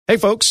Hey,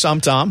 folks,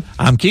 I'm Tom.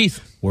 I'm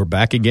Keith. We're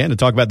back again to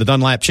talk about the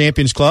Dunlap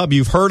Champions Club.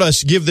 You've heard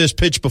us give this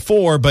pitch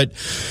before, but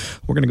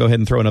we're going to go ahead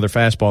and throw another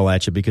fastball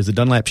at you because the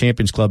Dunlap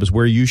Champions Club is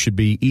where you should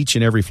be each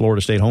and every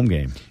Florida State home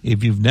game.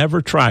 If you've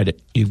never tried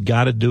it, you've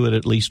got to do it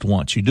at least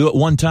once. You do it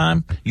one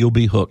time, you'll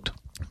be hooked.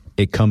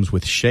 It comes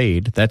with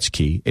shade. That's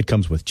key. It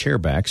comes with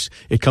chairbacks.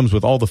 It comes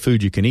with all the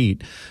food you can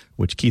eat,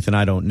 which Keith and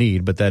I don't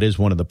need, but that is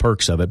one of the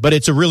perks of it. But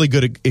it's a really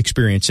good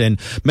experience, and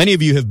many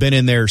of you have been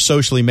in there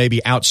socially,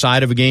 maybe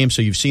outside of a game,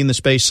 so you've seen the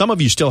space. Some of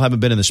you still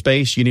haven't been in the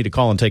space. You need to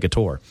call and take a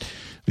tour.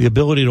 The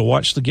ability to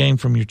watch the game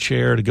from your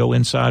chair, to go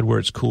inside where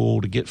it's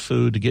cool, to get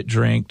food, to get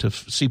drink, to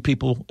see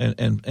people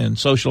and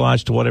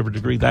socialize to whatever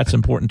degree that's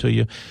important to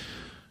you.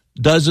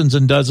 Dozens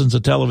and dozens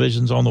of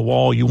televisions on the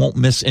wall. You won't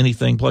miss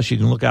anything. Plus, you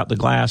can look out the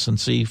glass and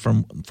see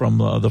from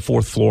the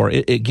fourth floor.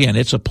 Again,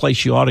 it's a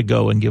place you ought to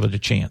go and give it a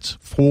chance.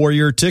 For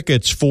your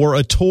tickets for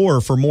a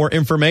tour, for more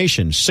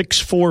information,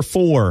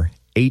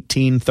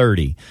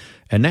 644-1830.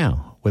 And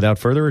now, without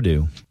further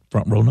ado,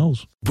 Front Row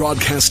Noles.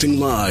 Broadcasting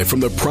live from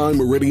the Prime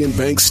Meridian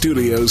Bank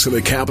studios in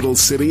the capital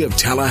city of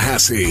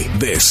Tallahassee.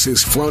 This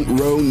is Front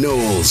Row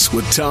Noles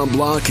with Tom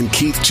Block and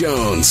Keith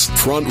Jones.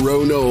 Front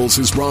Row Noles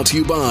is brought to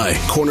you by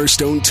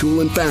Cornerstone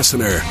Tool and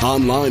Fastener.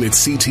 Online at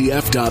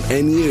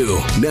ctf.nu.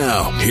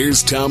 Now,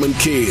 here's Tom and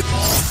Keith.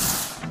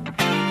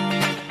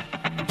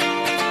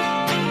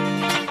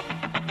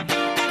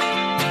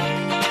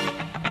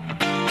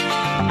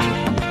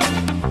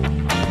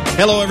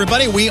 Hello,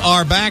 everybody. We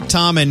are back.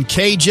 Tom and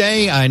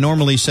KJ. I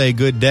normally say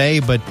good day,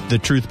 but the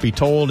truth be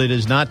told, it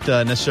is not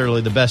necessarily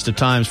the best of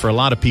times for a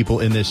lot of people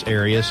in this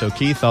area. So,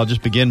 Keith, I'll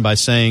just begin by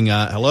saying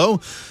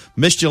hello.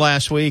 Missed you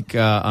last week.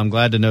 I'm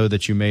glad to know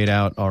that you made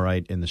out all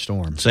right in the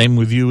storm. Same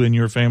with you and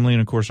your family, and,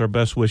 of course, our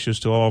best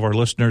wishes to all of our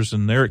listeners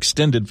and their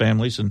extended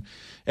families and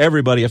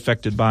everybody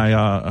affected by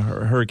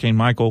Hurricane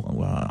Michael.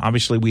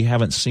 Obviously, we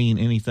haven't seen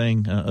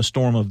anything, a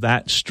storm of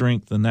that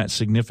strength and that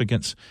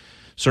significance,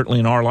 certainly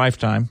in our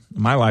lifetime,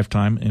 my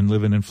lifetime, in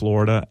living in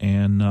Florida,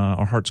 and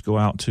our hearts go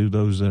out to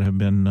those that have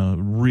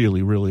been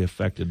really, really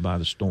affected by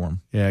the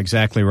storm. Yeah,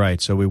 exactly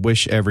right. So we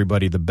wish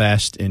everybody the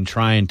best in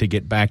trying to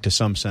get back to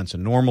some sense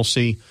of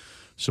normalcy,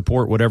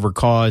 support whatever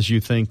cause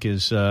you think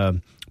is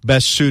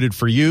best suited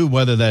for you,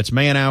 whether that's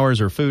man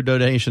hours or food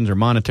donations or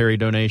monetary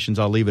donations.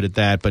 I'll leave it at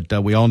that,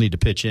 but we all need to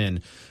pitch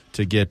in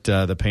to get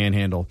the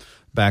Panhandle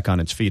back on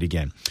its feet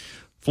again.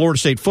 Florida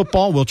State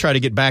football will try to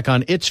get back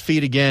on its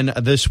feet again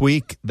this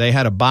week. They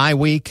had a bye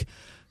week.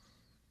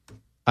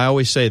 I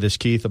always say this,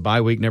 Keith, a bye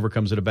week never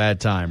comes at a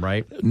bad time,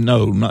 right?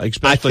 No, not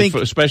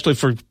especially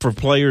for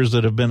players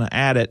that have been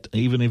at it,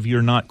 even if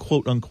you're not,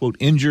 quote-unquote,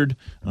 injured,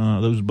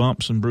 those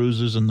bumps and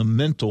bruises and the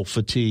mental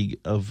fatigue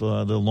of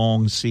the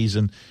long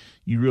season,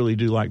 you really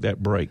do like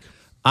that break.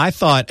 I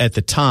thought at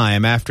the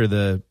time, after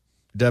the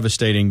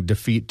devastating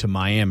defeat to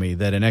Miami,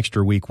 that an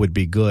extra week would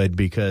be good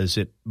because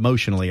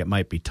emotionally it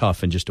might be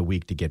tough in just a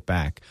week to get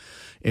back.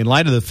 In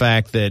light of the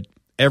fact that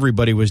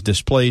everybody was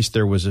displaced,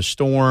 there was a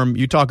storm,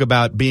 you talk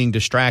about being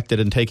distracted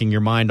and taking your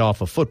mind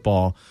off of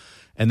football,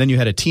 and then you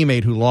had a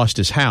teammate who lost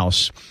his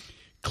house.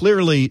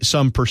 Clearly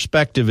some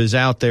perspective is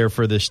out there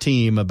for this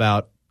team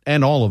about,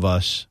 and all of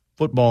us,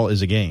 football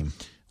is a game.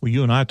 Well,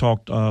 you and I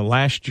talked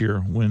last year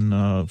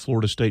when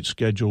Florida State's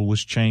schedule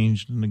was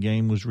changed and the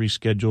game was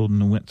rescheduled,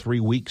 and it went 3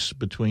 weeks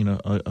between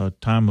a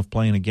time of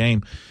playing a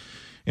game,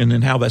 and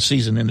then how that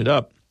season ended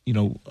up.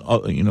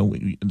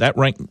 That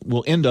rank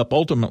will end up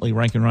ultimately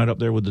ranking right up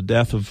there with the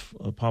death of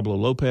Pablo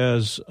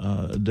Lopez,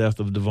 death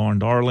of DeVaughn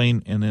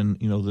Darling, and then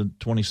the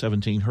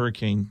 2017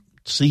 hurricane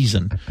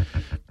season.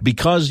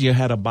 Because you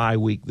had a bye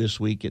week this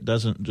week, it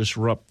doesn't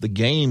disrupt the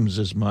games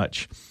as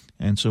much.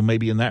 And so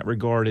maybe in that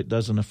regard, it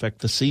doesn't affect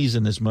the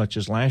season as much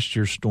as last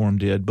year's storm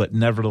did. But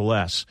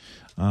nevertheless,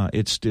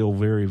 it's still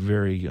very,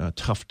 very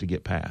tough to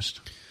get past.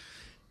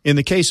 In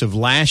the case of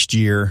last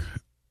year,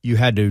 you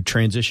had to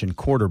transition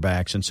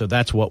quarterbacks, and so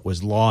that's what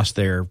was lost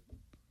there.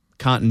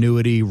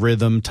 Continuity,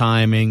 rhythm,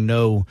 timing,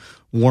 no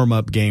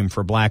warm-up game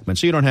for Blackman.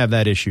 So you don't have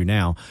that issue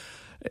now.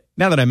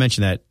 Now that I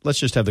mention that, let's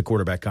just have the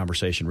quarterback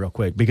conversation real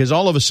quick, because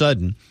all of a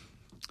sudden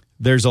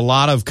there's a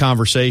lot of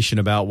conversation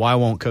about why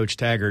won't Coach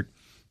Taggart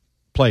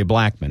play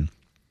Blackman,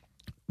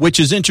 which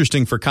is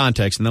interesting for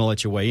context, and then I'll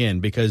let you weigh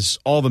in, because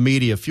all the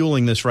media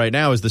fueling this right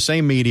now is the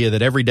same media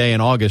that every day in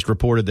August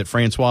reported that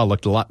Francois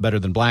looked a lot better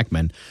than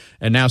Blackman.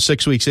 And now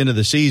 6 weeks into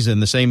the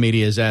season, the same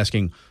media is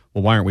asking,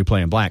 well, why aren't we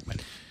playing Blackman?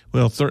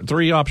 Well,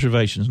 three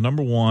observations.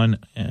 Number one,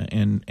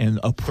 and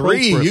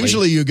appropriately. Three.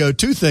 Usually you go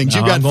two things.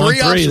 You got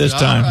three this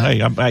time.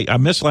 Right. Hey, I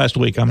missed last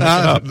week. I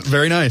messed it up.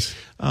 Very nice.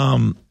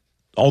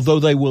 Although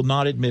they will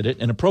not admit it,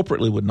 and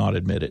appropriately would not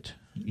admit it,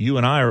 you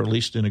and I are at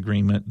least in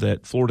agreement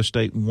that Florida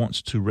State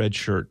wants to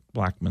redshirt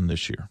Blackman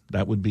this year.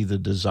 That would be the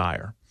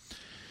desire.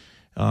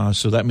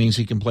 So that means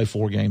he can play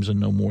 4 games and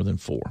no more than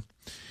 4.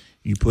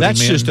 You put that's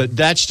him in.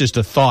 That's just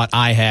a thought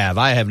I have.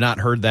 I have not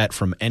heard that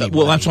from anybody.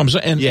 Well, that's what I'm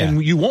saying.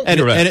 And you won't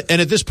hear that.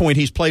 And at this point,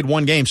 he's played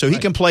one game, so he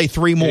can play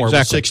 3 more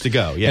with 6 to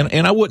go. Yeah.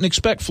 And I wouldn't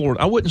expect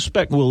Florida. I wouldn't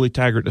expect Willie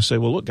Taggart to say,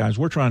 well, look, guys,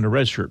 we're trying to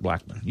redshirt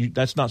Blackman.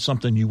 That's not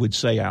something you would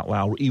say out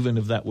loud, even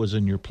if that was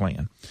in your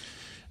plan.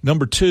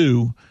 Number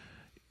 2,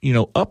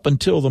 up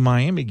until the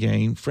Miami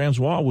game,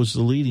 Francois was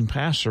the leading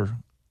passer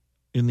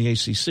in the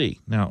ACC.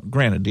 Now,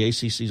 granted, the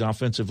ACC's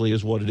offensively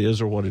is what it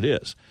is or what it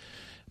is.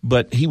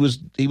 But he was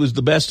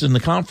the best in the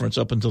conference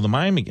up until the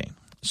Miami game.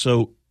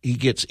 So he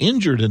gets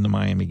injured in the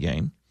Miami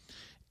game,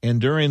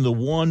 and during the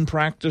 1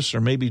 practice or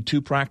maybe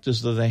 2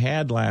 practices that they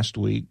had last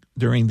week,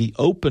 during the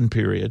open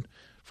period,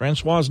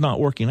 Francois is not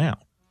working out.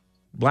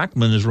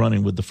 Blackman is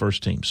running with the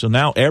first team. So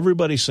now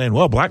everybody's saying,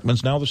 well,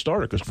 Blackman's now the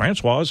starter because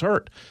Francois is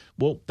hurt.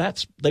 Well,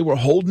 they were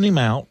holding him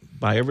out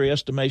by every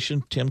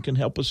estimation. Tim can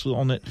help us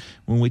on it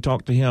when we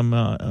talk to him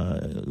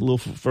a little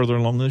further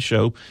along the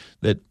show,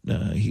 that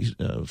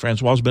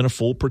Francois has been a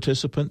full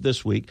participant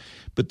this week.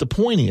 But the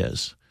point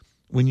is,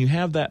 when you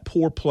have that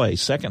poor play,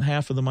 second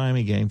half of the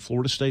Miami game,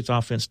 Florida State's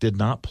offense did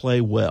not play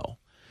well.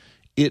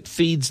 It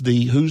feeds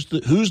who's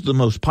the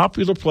most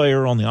popular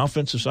player on the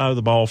offensive side of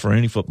the ball for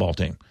any football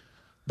team?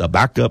 The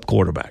backup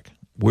quarterback.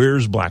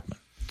 Where's Blackman?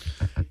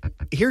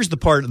 Here's the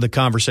part of the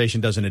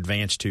conversation doesn't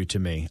advance to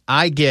me.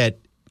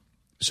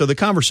 So the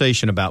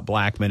conversation about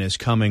Blackman is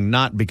coming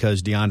not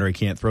because DeAndre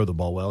can't throw the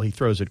ball well. He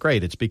throws it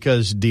great. It's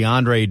because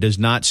DeAndre does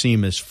not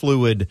seem as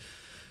fluid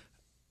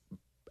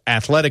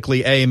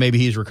athletically. Maybe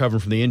he's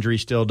recovering from the injury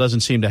still,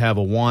 doesn't seem to have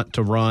a want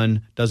to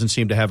run, doesn't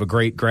seem to have a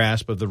great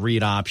grasp of the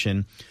read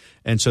option.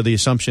 And so the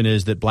assumption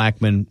is that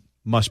Blackman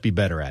must be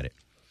better at it.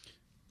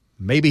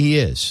 Maybe he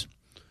is.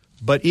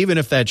 But even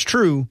if that's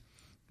true,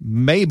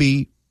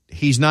 maybe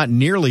he's not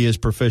nearly as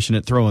proficient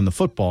at throwing the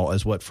football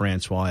as what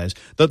Francois is.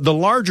 The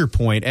larger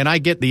point, and I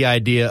get the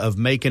idea of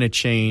making a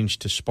change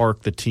to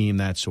spark the team,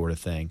 that sort of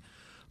thing.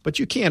 But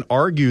you can't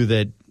argue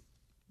that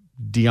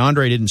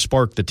DeAndre didn't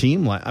spark the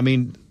team. I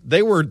mean,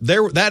 they were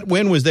there. That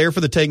win was there for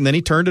the taking. Then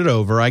he turned it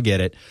over. I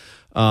get it.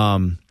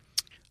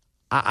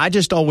 I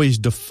just always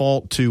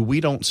default to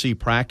we don't see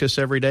practice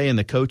every day, and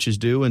the coaches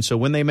do. And so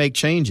when they make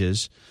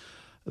changes,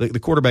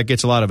 the quarterback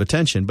gets a lot of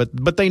attention,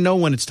 but they know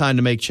when it's time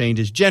to make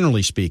changes,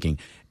 generally speaking.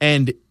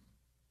 And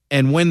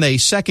when they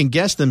second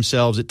guess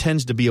themselves, it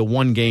tends to be a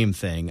one-game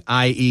thing,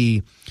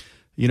 i.e.,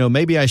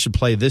 maybe I should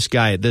play this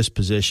guy at this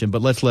position,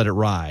 but let's let it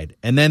ride.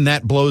 And then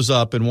that blows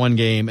up in one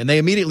game, and they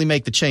immediately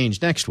make the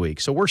change next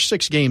week. So we're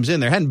 6 games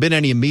in. There hadn't been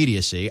any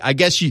immediacy. I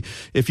guess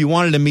if you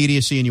wanted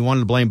immediacy and you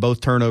wanted to blame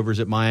both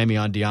turnovers at Miami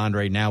on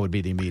DeAndre, now would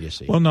be the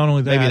immediacy. Well, not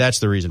only that. Maybe that's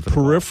the reason for the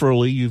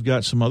peripherally, you've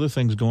got some other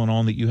things going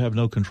on that you have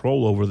no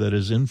control over that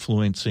is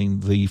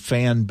influencing the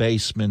fan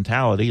base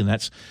mentality, and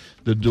that's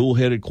the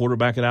dual-headed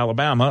quarterback at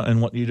Alabama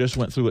and what you just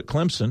went through at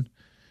Clemson,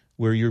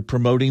 where you're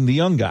promoting the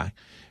young guy.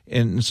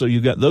 And so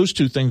you've got those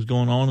two things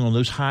going on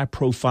those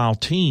high-profile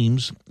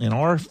teams, and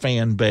our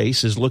fan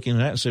base is looking at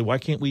that and say, why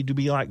can't we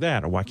be like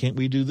that, or why can't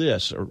we do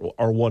this,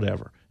 or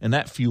whatever? And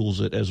that fuels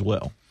it as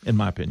well, in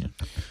my opinion.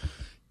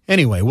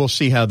 Anyway, we'll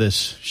see how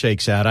this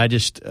shakes out. I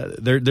just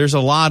there's a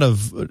lot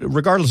of,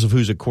 regardless of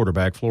who's at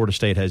quarterback, Florida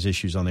State has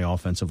issues on the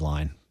offensive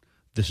line.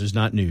 This is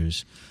not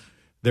news.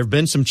 There have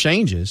been some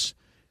changes,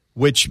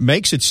 which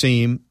makes it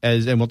seem,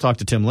 and we'll talk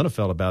to Tim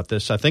Linnefeld about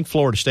this, I think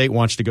Florida State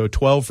wants to go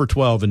 12 for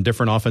 12 in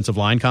different offensive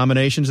line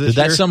combinations this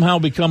year. Did that somehow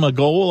become a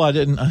goal? I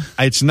didn't.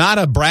 It's not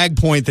a brag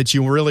point that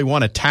you really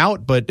want to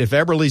tout, but if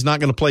Eberle's not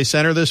going to play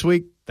center this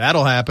week,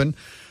 that'll happen.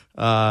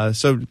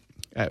 So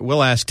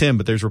we'll ask Tim,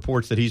 but there's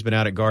reports that he's been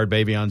out at guard,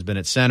 Bavion's been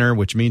at center,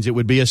 which means it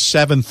would be a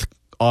 7th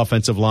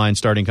offensive line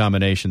starting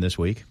combination this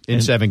week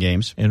in 7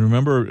 games. And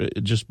remember,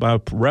 just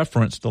by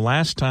reference, the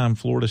last time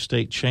Florida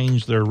State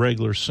changed their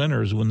regular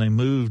centers when they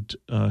moved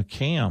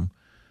Cam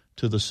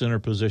to the center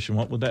position.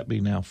 What would that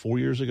be now? 4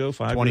 years ago?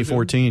 5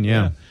 2014, years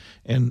ago?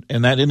 yeah.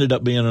 And that ended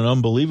up being an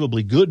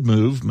unbelievably good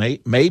move.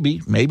 Maybe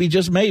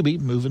just maybe,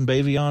 moving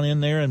Bavion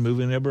in there and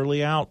moving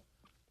Eberle out.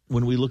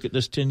 When we look at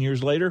this 10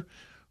 years later,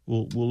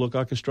 we'll look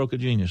like a stroke of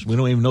genius. We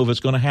don't even know if it's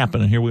going to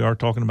happen, and here we are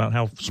talking about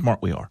how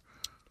smart we are.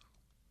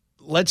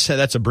 Let's say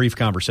that's a brief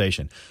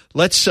conversation.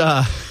 Let's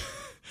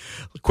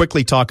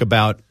quickly talk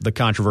about the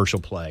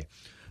controversial play.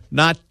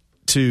 Not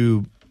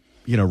to,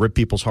 rip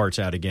people's hearts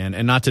out again,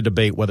 and not to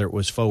debate whether it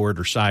was forward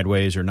or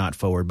sideways or not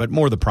forward, but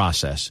more the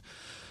process.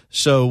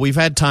 So we've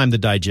had time to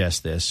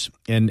digest this,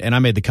 and I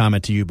made the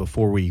comment to you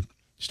before we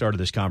started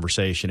this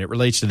conversation. It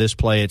relates to this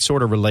play. It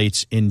sort of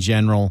relates in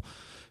general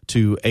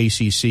to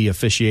ACC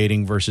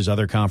officiating versus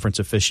other conference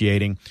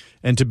officiating.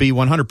 And to be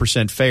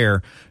 100%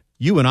 fair,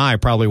 you and I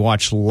probably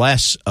watch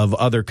less of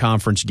other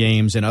conference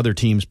games and other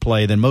teams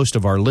play than most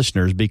of our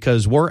listeners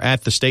because we're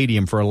at the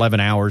stadium for 11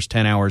 hours,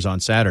 10 hours on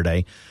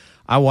Saturday.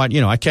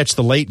 I catch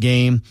the late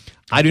game.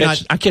 I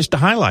catch the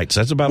highlights.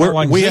 That's about all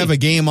I can We see. have a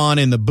game on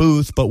in the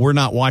booth, but we're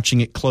not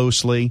watching it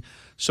closely.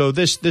 So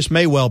this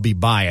may well be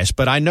biased,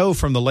 but I know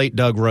from the late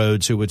Doug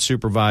Rhodes, who would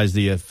supervise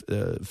the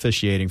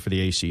officiating for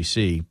the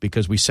ACC,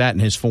 because we sat in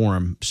his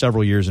forum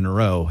several years in a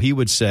row, he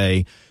would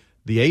say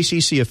the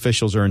ACC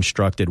officials are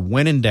instructed,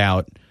 when in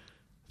doubt,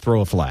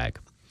 throw a flag.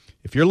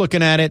 If you're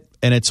looking at it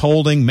and it's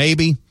holding,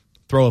 maybe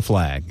throw a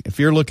flag. If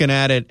you're looking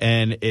at it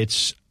and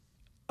it's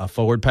a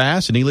forward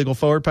pass, an illegal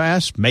forward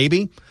pass,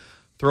 maybe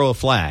throw a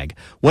flag.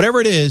 Whatever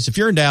it is, if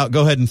you're in doubt,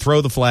 go ahead and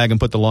throw the flag and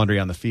put the laundry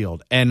on the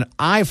field. And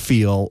I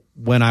feel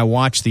when I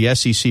watch the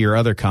SEC or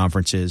other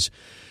conferences,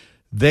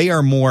 they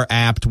are more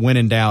apt, when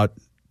in doubt,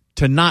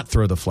 to not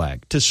throw the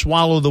flag, to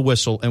swallow the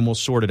whistle, and we'll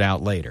sort it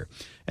out later.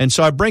 And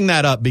so I bring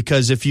that up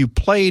because if you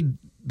played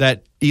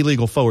that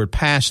illegal forward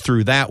pass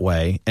through that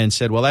way and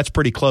said, well, that's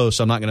pretty close,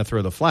 I'm not going to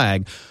throw the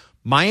flag,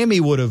 Miami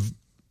would have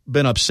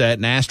been upset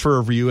and asked for a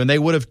review, and they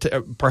would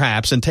have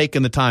perhaps and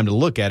taken the time to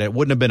look at it. It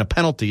wouldn't have been a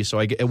penalty, so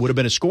it would have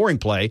been a scoring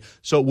play,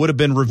 so it would have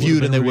been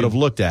reviewed and they would have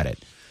looked at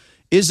it.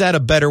 Is that a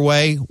better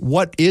way?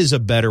 What is a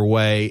better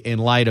way in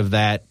light of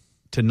that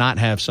to not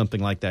have something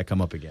like that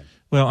come up again?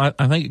 Well,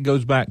 I think it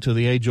goes back to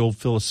the age-old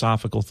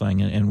philosophical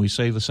thing, and we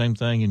say the same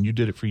thing, and you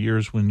did it for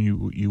years when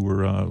you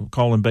were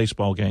calling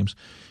baseball games.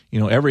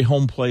 You know, every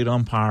home plate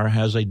umpire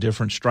has a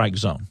different strike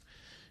zone.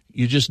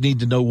 You just need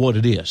to know what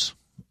it is,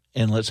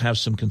 and let's have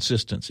some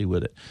consistency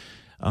with it.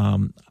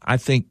 I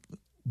think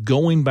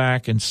going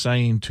back and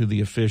saying to the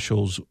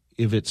officials,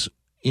 if it's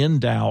in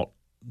doubt,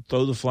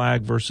 throw the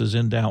flag versus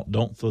in doubt,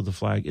 don't throw the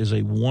flag, is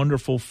a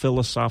wonderful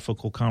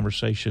philosophical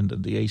conversation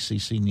that the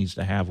ACC needs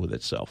to have with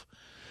itself.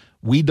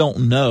 We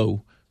don't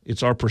know,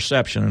 it's our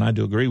perception, and I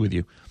do agree with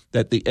you,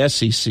 that the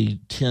SEC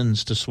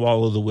tends to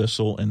swallow the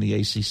whistle and the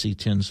ACC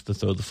tends to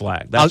throw the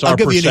flag. That's I'll our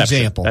give perception. you an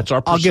example. That's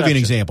our perception. I'll give you an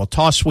example.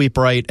 Toss sweep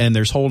right, and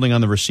there's holding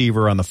on the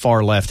receiver on the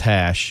far left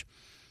hash.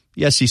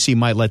 The SEC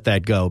might let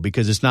that go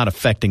because it's not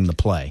affecting the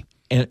play.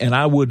 And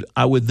I would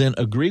then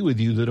agree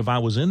with you that if I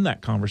was in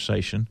that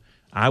conversation,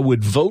 I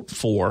would vote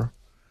for,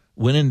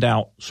 when in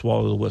doubt,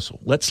 swallow the whistle.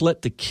 Let's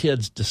let the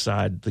kids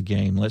decide the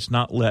game. Let's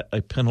not let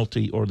a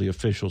penalty or the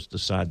officials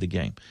decide the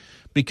game.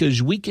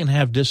 Because we can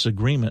have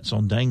disagreements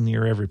on dang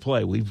near every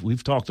play.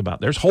 We've talked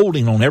about there's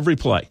holding on every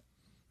play.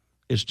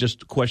 It's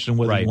just a question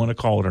whether you want to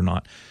call it or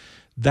not.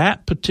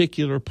 That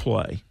particular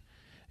play,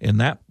 and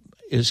that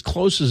as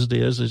close as it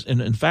is, and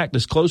in fact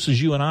as close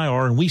as you and I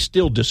are, and we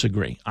still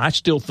disagree. I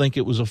still think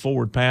it was a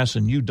forward pass,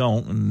 and you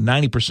don't. And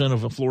 90%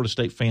 of Florida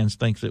State fans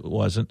think that it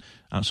wasn't.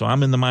 So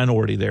I'm in the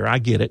minority there. I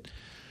get it.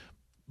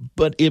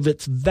 But if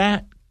it's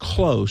that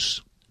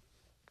close,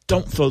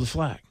 don't throw the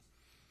flag.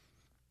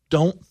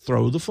 Don't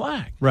throw the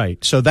flag.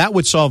 Right. So that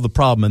would solve the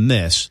problem in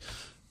this.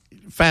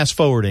 Fast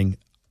forwarding,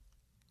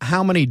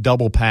 how many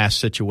double pass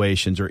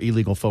situations or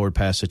illegal forward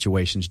pass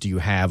situations do you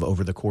have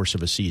over the course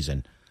of a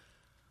season?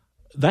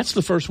 That's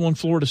the first one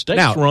Florida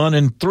State's run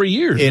in 3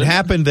 years. It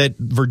happened that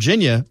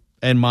Virginia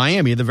and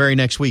Miami the very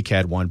next week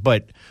had one.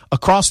 But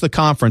across the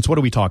conference, what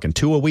are we talking,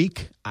 2 a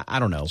week? I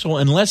don't know. So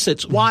unless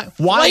it's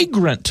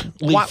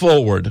flagrantly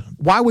forward.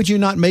 Why would you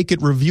not make it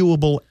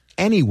reviewable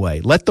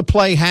anyway? Let the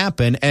play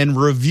happen and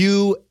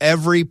review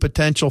every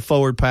potential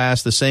forward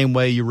pass the same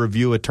way you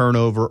review a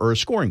turnover or a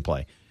scoring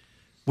play.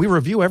 We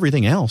review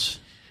everything else.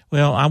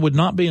 Well, I would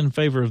not be in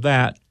favor of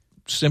that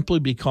simply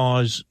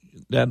because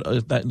that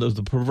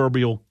the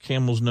proverbial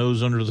camel's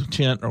nose under the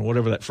tent or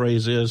whatever that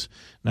phrase is.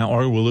 Now,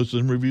 let's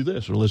then review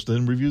this or let's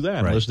then review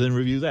that. Right. Let's then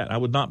review that. I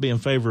would not be in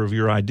favor of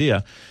your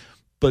idea.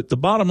 But the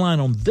bottom line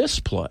on this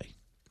play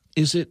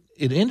is it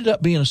ended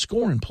up being a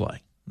scoring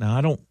play.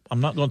 Now, I'm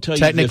not going to tell you.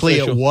 Technically,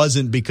 it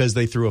wasn't because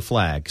they threw a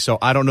flag. So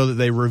I don't know that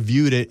they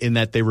reviewed it in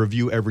that they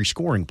review every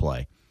scoring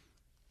play.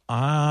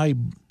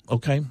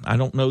 Okay, I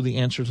don't know the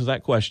answer to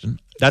that question.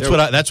 That's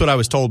what I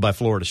was told by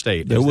Florida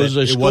State. It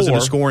wasn't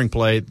a scoring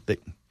play.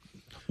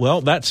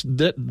 Well,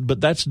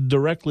 but that's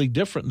directly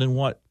different than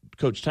what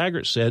Coach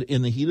Taggart said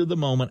in the heat of the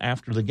moment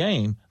after the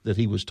game that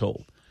he was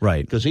told.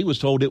 Right, because he was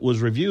told it was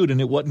reviewed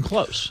and it wasn't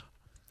close.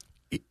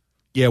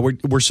 Yeah,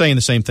 we're saying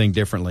the same thing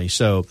differently.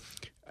 So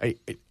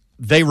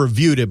they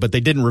reviewed it, but they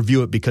didn't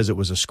review it because it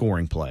was a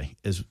scoring play,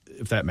 if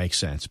that makes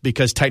sense,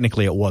 because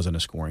technically it wasn't a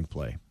scoring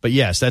play. But,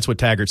 yes, that's what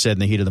Taggart said in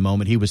the heat of the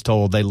moment. He was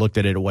told they looked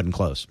at it, it wasn't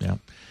close. Yeah,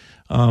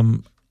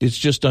 it's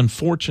just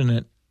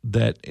unfortunate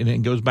that, and it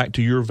goes back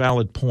to your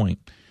valid point,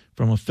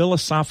 from a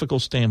philosophical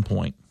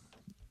standpoint,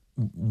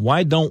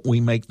 why don't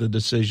we make the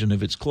decision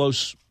if it's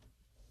close,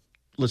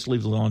 let's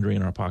leave the laundry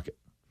in our pocket?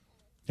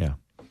 Yeah.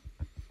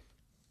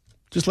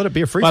 Just let it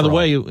be a free-for-all. By the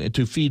way,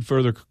 to feed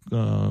further,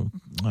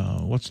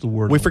 what's the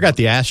word? We forgot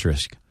the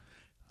asterisk.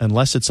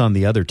 Unless it's on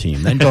the other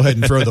team, then go ahead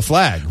and throw the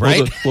flag,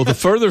 right? Well, the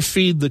further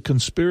feed the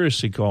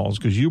conspiracy calls,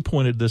 because you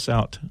pointed this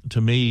out to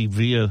me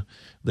via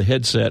the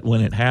headset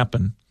when it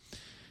happened,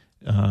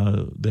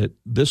 that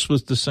this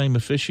was the same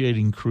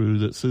officiating crew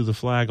that threw the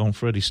flag on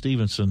Freddie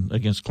Stevenson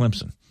against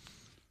Clemson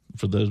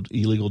for the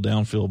illegal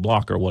downfield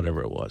block or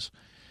whatever it was.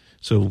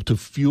 So to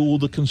fuel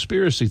the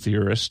conspiracy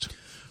theorist.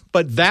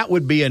 But that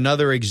would be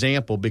another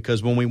example,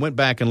 because when we went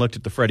back and looked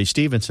at the Freddie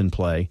Stevenson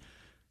play,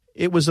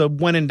 it was a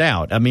when in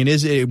doubt. I mean,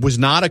 it was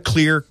not a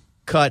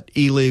clear-cut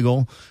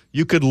illegal.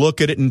 You could look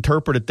at it and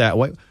interpret it that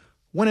way.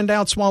 When in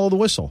doubt, swallow the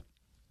whistle.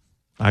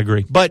 I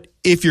agree. But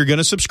if you're going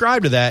to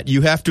subscribe to that,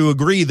 you have to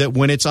agree that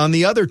when it's on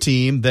the other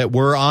team that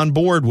we're on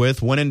board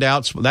with, when in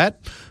doubt,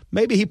 that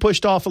maybe he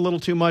pushed off a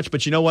little too much,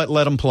 but you know what?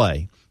 Let him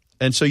play.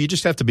 And so you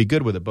just have to be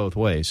good with it both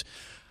ways.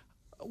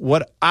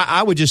 What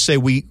I would just say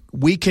we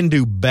can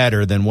do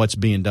better than what's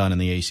being done in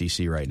the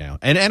ACC right now,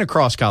 and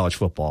across college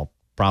football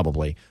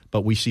probably,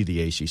 but we see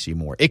the ACC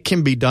more. It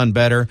can be done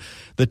better.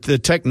 The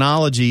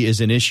technology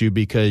is an issue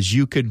because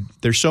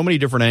there's so many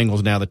different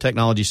angles now. The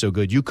technology is so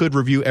good. You could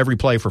review every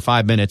play for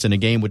 5 minutes and a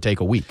game would take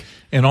a week.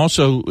 And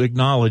also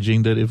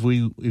acknowledging that if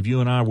you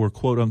and I were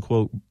quote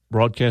unquote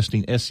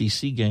broadcasting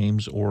SEC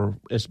games or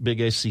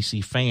big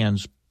SEC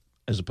fans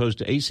as opposed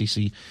to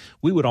ACC,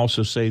 we would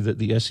also say that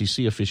the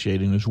SEC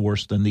officiating is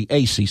worse than the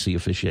ACC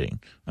officiating.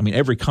 I mean,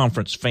 every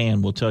conference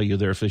fan will tell you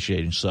their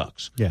officiating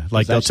sucks. Yeah,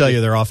 like they'll tell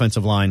you their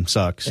offensive line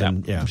sucks. Yeah,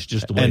 and it's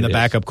just the way and it the is.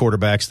 backup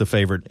quarterback's the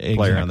favorite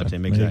player on the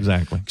team.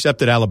 Exactly.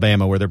 Except at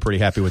Alabama, where they're pretty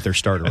happy with their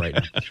starter right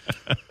now.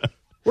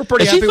 We're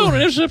pretty Has happy he thrown with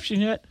an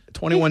interception yet?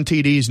 21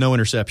 TDs, no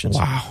interceptions.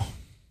 Wow.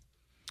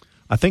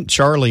 I think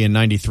Charlie in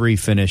 93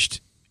 finished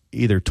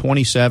either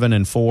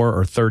 27-4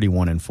 or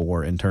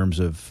 31-4 in terms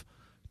of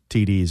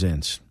TDs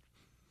ins.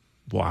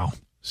 Wow.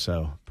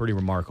 So pretty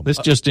remarkable. This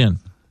just in.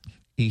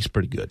 He's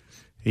pretty good.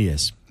 He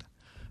is.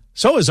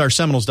 So is our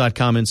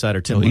Seminoles.com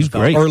insider, Tim. Well, he's Linefeld.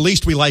 great. Or at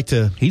least we like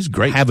to He's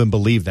great. have him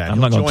believe that. I'm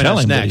not He'll gonna join tell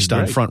us him, but next he's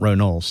on great. Front Row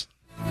Knowles.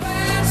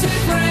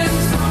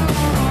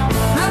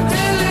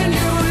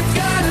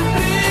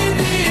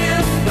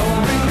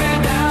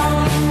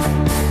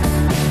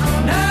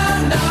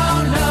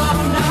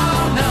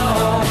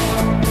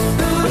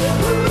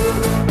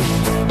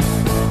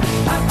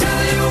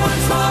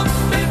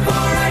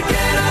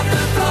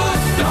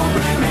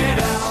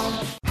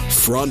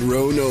 Front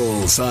Row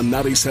Knowles on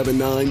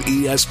 97.9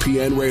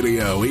 ESPN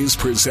Radio is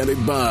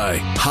presented by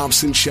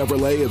Hobson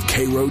Chevrolet of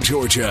Cairo,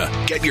 Georgia.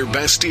 Get your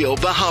best deal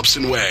the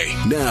Hobson way.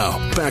 Now,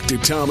 back to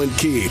Tom and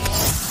Keith.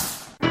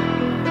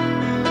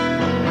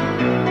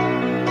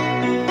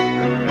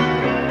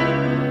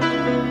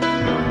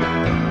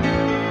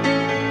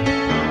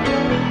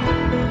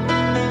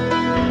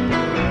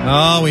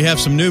 Oh, we have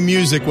some new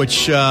music,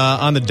 which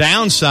on the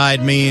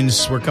downside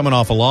means we're coming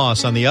off a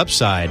loss. On the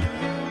upside,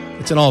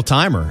 it's an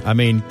all-timer. I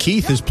mean,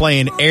 Keith is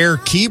playing air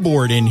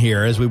keyboard in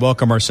here as we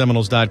welcome our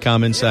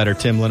Seminoles.com insider,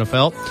 Tim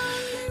Linefeld.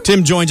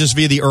 Tim joins us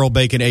via the Earl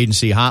Bacon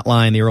Agency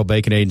hotline, the Earl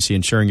Bacon Agency,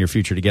 ensuring your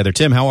future together.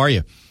 Tim, how are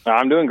you?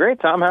 I'm doing great,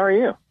 Tom. How are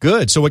you?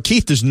 Good. So what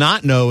Keith does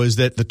not know is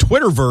that the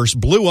Twitterverse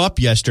blew up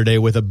yesterday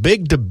with a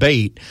big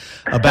debate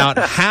about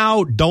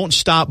how Don't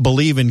Stop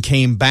Believin'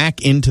 came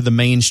back into the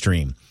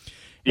mainstream.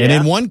 Yeah. And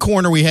in one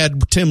corner we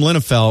had Tim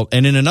Linefeld,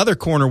 and in another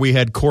corner we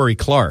had Corey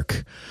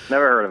Clark.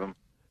 Never heard of him.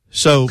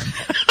 So,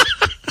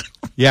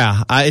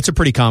 yeah, it's a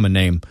pretty common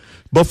name.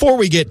 Before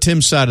we get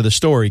Tim's side of the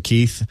story,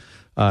 Keith,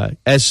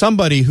 as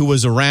somebody who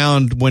was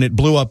around when it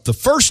blew up the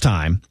first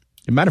time,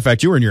 as a matter of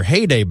fact, you were in your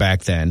heyday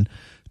back then,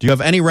 do you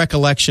have any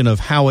recollection of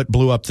how it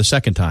blew up the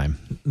second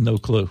time? No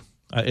clue.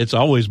 It's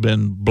always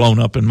been blown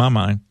up in my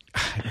mind.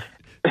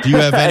 Do you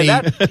have any?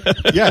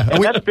 Yeah,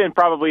 and that's been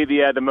probably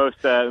the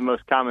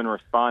most common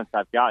response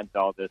I've gotten to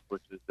all this,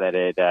 which is that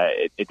it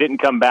didn't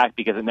come back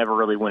because it never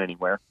really went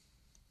anywhere.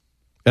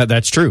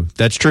 That's true.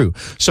 That's true.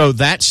 So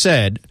that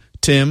said,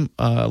 Tim,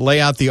 lay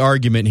out the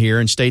argument here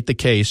and state the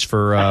case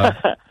for.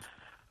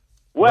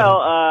 Well,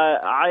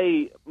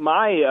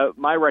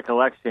 my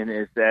recollection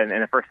is that,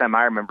 and the first time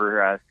I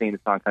remember seeing the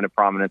song kind of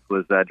prominence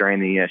was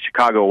during the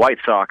Chicago White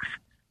Sox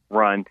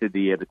run to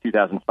the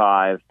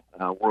 2005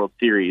 World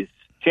Series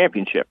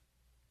championship.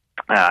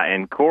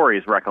 And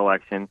Corey's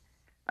recollection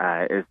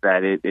is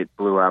that it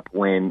blew up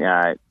when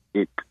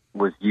it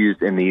was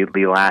used in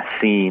the last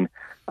scene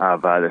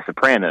of The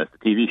Sopranos, the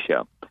TV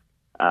show.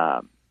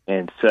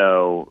 And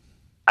so,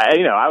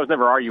 I was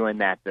never arguing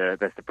that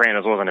the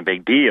Sopranos wasn't a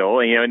big deal.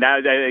 Now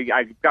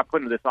I got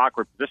put into this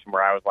awkward position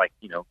where I was like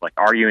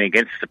arguing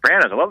against The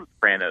Sopranos. I love The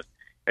Sopranos.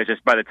 It's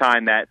just by the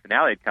time that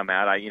finale had come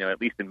out,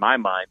 at least in my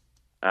mind,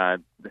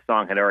 the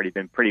song had already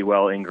been pretty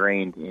well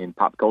ingrained in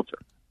pop culture.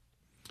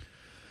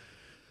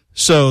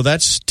 So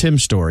that's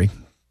Tim's story.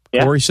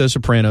 Yeah. Corey says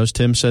Sopranos.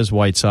 Tim says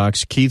White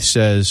Sox. Keith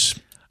says...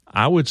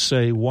 I would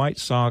say White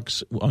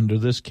Sox under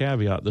this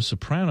caveat. The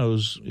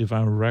Sopranos, if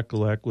I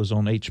recollect, was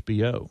on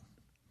HBO.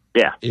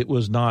 Yeah. It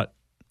was not...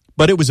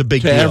 But it was a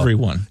big to deal.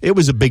 Everyone. It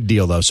was a big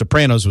deal, though.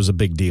 Sopranos was a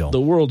big deal.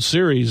 The World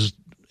Series,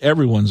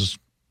 everyone's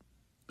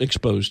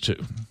exposed to.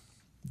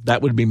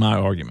 That would be my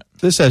argument.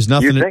 This has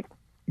nothing You think?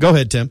 Go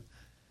ahead, Tim.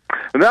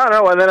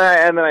 No, and then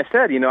I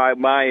said,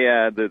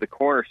 the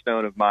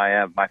cornerstone of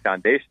my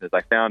foundation is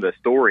I found a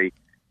story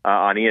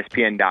on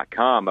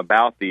ESPN.com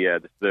about the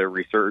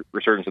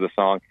resurgence of the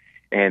song,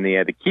 and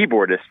the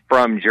keyboardist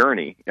from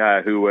Journey,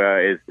 who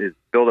is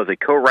billed as a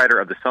co-writer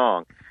of the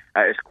song,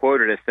 is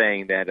quoted as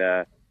saying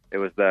that it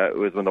was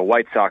when the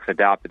White Sox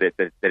adopted it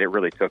that it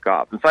really took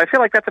off, and so I feel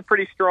like that's a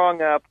pretty strong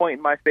point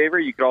in my favor.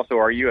 You could also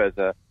argue, as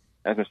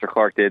Mr.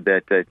 Clark did,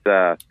 that it's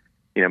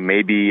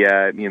maybe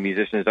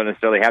musicians don't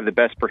necessarily have the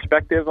best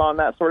perspective on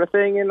that sort of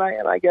thing, and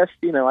I guess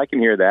I can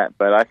hear that,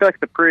 but I feel like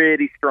it's a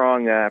pretty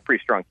strong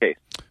case.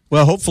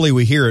 Well, hopefully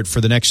we hear it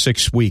for the next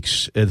 6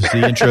 weeks as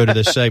the intro to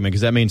this segment,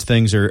 because that means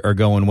things are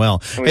going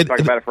well. We've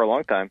talked about it for a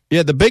long time.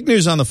 Yeah, the big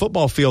news on the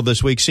football field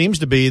this week seems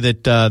to be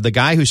that the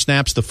guy who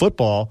snaps the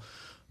football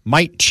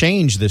might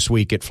change this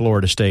week at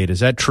Florida State. Is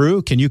that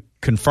true? Can you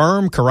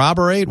confirm,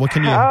 corroborate? What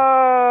can you?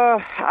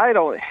 I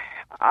don't.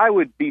 I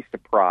would be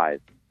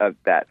surprised of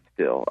that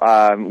still.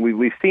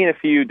 We've seen a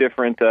few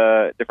different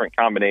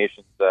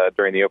combinations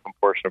during the open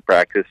portion of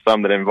practice.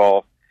 Some that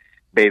involve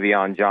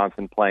Bavion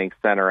Johnson playing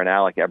center and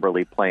Alec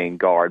Eberle playing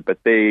guard, but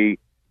they're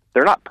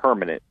not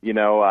permanent.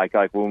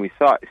 Like when we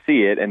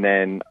see it, and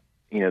then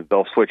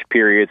they'll switch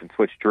periods and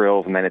switch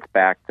drills, and then it's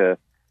back to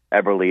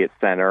Eberle at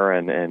center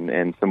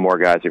and some more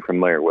guys you're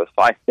familiar with.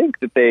 So I think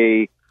that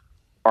they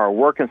are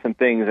working some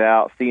things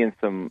out, seeing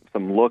some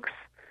looks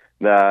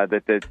that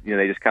they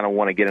just kind of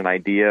want to get an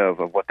idea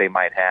of what they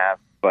might have.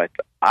 But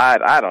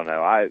I don't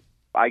know.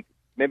 I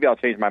maybe I'll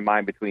change my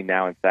mind between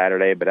now and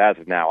Saturday, but as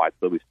of now, I'd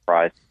still be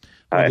surprised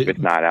if it's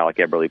not Alec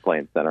Eberle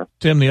playing center.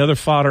 Tim, the other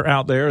fodder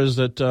out there is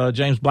that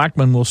James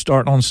Blackman will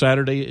start on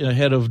Saturday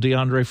ahead of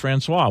DeAndre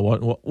Francois.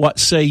 What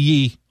say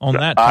ye on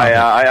that topic?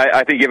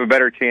 I think you have a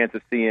better chance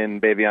of seeing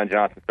Bavion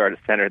Johnson start at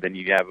center than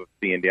you have of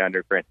seeing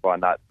DeAndre Francois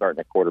not starting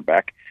at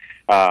quarterback.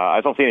 I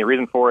just don't see any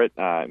reason for it.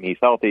 He's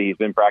healthy. He's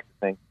been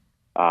practicing.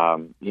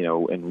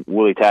 And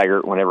Willie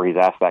Taggart, whenever he's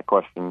asked that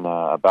question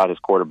about his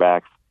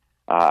quarterbacks,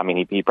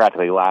 he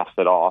practically laughs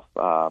it off.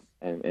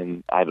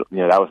 And that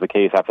was the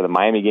case after the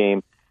Miami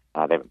game.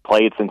 They haven't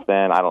played since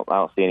then. I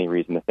don't see any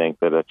reason to think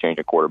that a change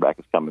of quarterback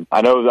is coming.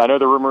 I know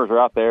the rumors are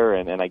out there,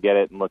 and I get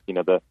it. And look,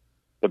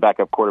 the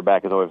backup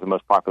quarterback is always the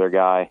most popular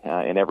guy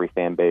in every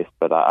fan base,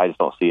 but I just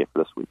don't see it for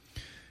this week.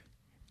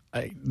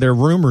 There are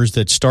rumors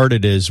that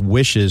started as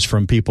wishes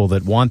from people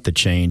that want the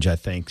change, I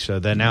think. So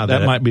then now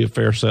that might be a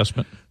fair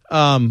assessment.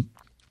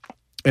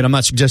 And I'm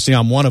not suggesting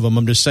I'm one of them.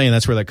 I'm just saying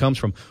that's where that comes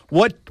from.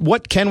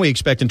 What can we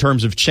expect in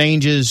terms of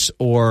changes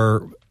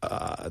or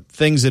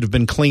things that have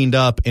been cleaned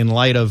up in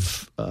light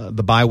of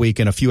the bye week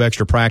and a few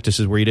extra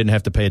practices where you didn't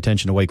have to pay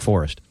attention to Wake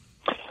Forest?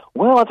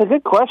 Well, it's a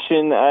good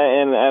question,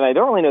 and I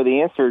don't really know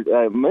the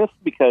answer. Mostly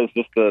because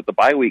just the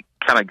bye week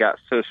kind of got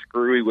so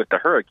screwy with the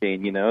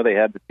hurricane. They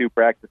had the two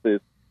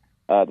practices,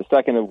 the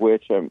second of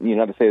which,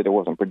 not to say that it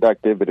wasn't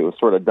productive, but it was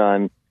sort of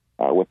done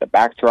with the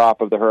backdrop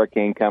of the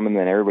hurricane coming.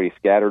 Then everybody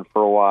scattered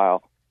for a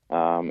while,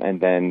 and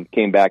then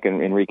came back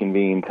and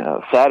reconvened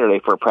Saturday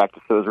for a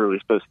practice that was really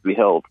supposed to be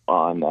held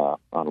on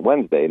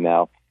Wednesday.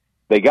 Now,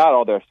 they got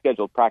all their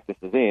scheduled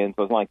practices in,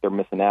 so it's not like they're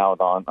missing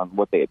out on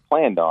what they had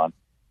planned on.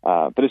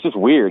 But it's just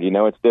weird,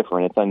 it's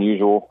different. It's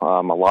unusual.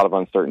 A lot of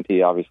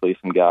uncertainty, obviously,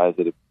 some guys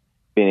that have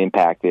been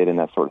impacted and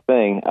that sort of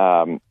thing.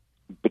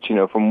 But,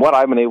 from what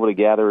I've been able to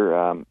gather,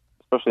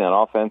 especially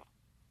on offense,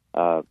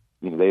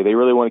 they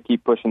really want to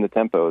keep pushing the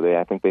tempo.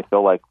 I think they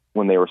feel like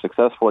when they were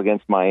successful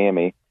against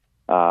Miami,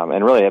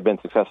 and really have been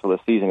successful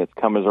this season, it's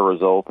come as a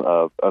result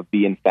of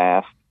being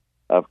fast,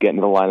 of getting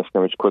to the line of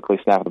scrimmage quickly,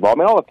 snapping the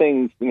ball. All the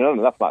things,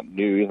 that's not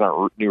new. These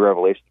aren't new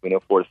revelations. We know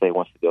Florida State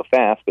wants to go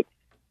fast, but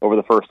over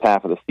the first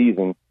half of the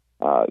season,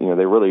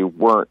 they really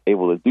weren't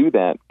able to do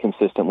that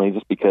consistently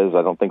just because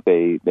I don't think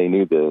they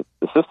knew the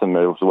system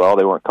as well.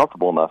 They weren't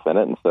comfortable enough in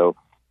it. And so,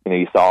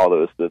 you saw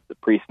the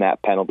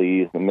pre-snap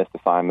penalties and missed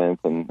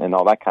assignments and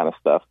all that kind of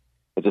stuff.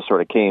 It just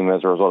sort of came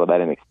as a result of that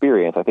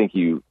inexperience. I think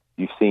you've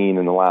seen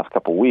in the last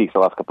couple of weeks, the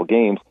last couple of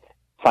games,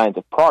 signs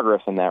of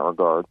progress in that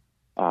regard.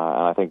 And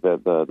I think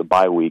the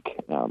bye week,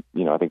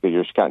 I think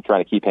they're just kind of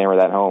trying to keep hammer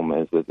that home.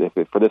 Is that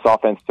if for this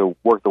offense to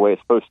work the way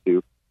it's supposed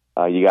to,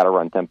 you got to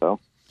run tempo.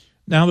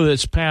 Now that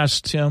it's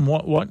passed, Tim,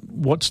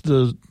 what's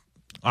the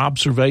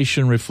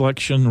observation,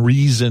 reflection,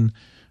 reason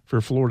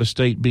for Florida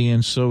State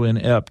being so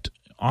inept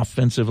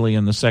offensively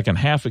in the second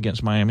half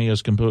against Miami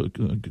as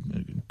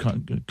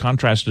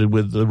contrasted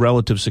with the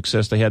relative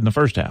success they had in the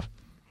first half?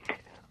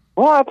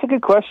 Well, that's a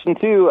good question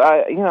too.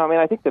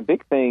 I think the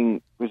big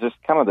thing was just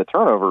kind of the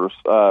turnovers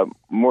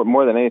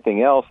more than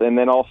anything else, and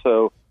then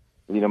also,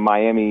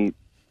 Miami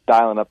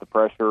dialing up the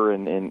pressure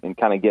and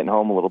kind of getting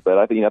home a little bit.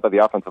 I thought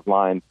the offensive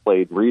line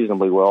played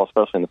reasonably well,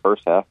 especially in the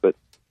first half. But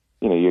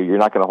you're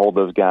not going to hold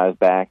those guys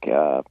back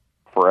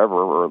forever,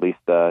 or at least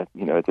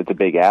it's a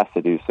big ask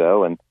to do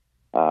so. And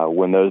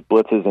when those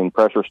blitzes and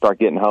pressure start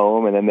getting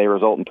home, and then they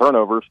result in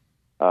turnovers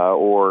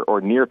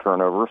or near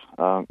turnovers,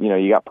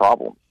 you got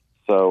problems.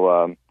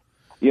 So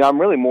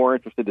I'm really more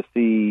interested to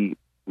see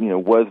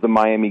was the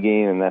Miami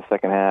game in that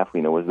second half,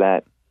 was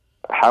that,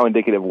 how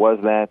indicative was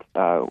that?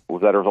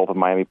 Was that a result of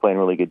Miami playing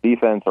really good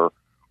defense, or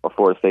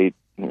Florida State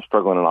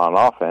struggling on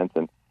offense?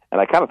 And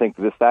I kind of think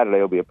this Saturday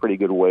will be a pretty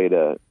good way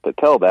to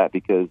tell that,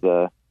 because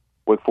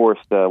Wake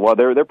Forest,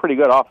 they're pretty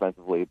good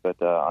offensively,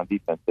 but on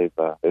defense they've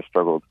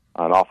struggled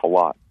an awful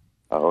lot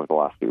over the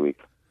last few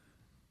weeks.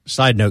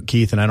 Side note,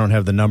 Keith, and I don't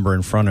have the number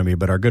in front of me,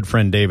 but our good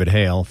friend David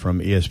Hale from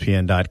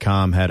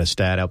ESPN.com had a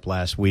stat up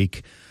last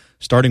week.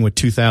 Starting with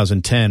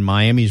 2010,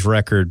 Miami's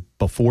record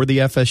before the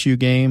FSU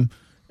game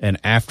and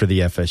after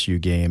the FSU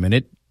game, and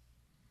it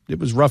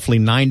was roughly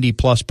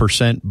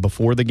 90+%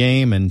 before the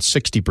game and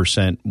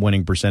 60%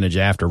 winning percentage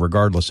after,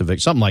 regardless of it.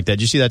 Something like that.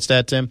 Did you see that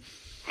stat, Tim?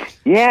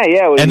 Yeah.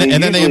 And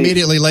then they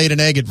immediately laid an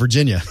egg at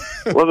Virginia.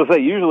 Well, as I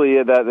say, usually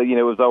it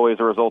was always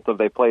a result of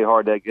they play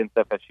hard against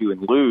FSU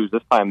and lose.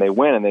 This time they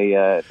win, and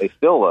they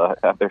still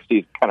have their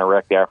seats kind of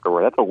wrecked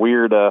afterward. That's a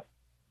weird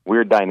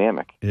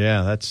dynamic.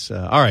 Yeah, that's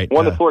all right.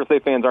 One that Florida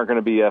State fans aren't going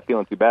to be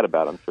feeling too bad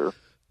about, I'm sure.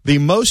 The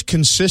most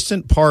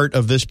consistent part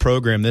of this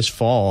program this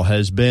fall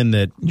has been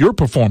that your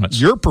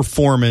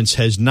performance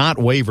has not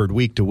wavered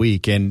week to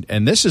week, and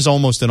this is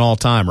almost an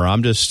all-timer.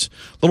 I'm just a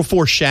little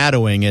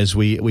foreshadowing as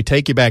we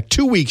take you back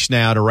 2 weeks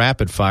now to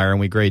Rapid Fire, and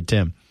we grade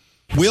Tim.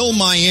 Will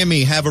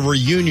Miami have a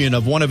reunion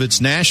of one of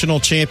its national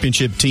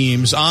championship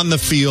teams on the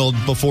field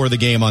before the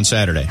game on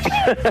Saturday?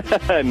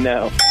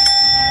 No.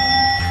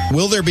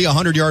 Will there be a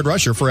 100-yard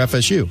rusher for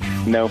FSU?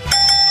 No.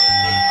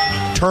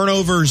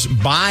 Turnovers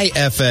by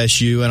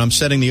FSU, and I'm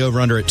setting the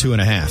over-under at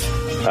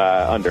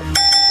 2.5. Under.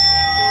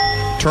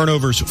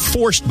 Turnovers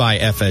forced by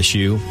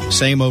FSU,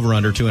 same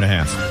over-under,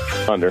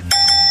 2.5. Under.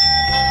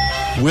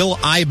 Will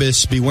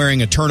Ibis be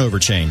wearing a turnover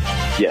chain?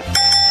 Yes.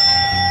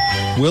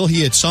 Will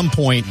he at some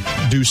point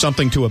do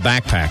something to a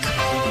backpack?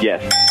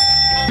 Yes.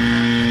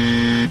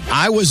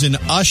 I was an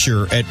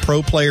usher at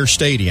Pro Player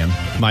Stadium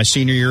my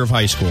senior year of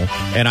high school,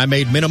 and I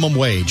made minimum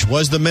wage.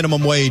 Was the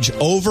minimum wage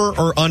over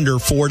or under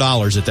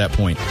 $4 at that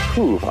point?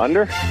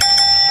 Under.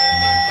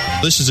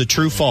 This is a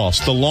true-false.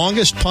 The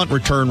longest punt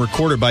return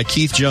recorded by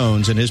Keith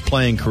Jones in his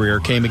playing career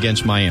came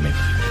against Miami.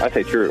 I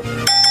say true.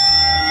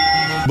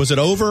 Was it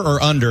over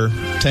or under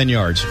 10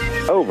 yards?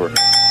 Over.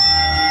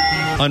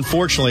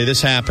 Unfortunately,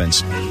 this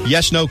happens.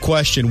 Yes, no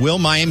question. Will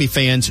Miami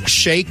fans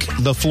shake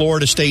the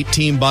Florida State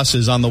team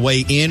buses on the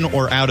way in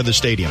or out of the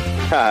stadium?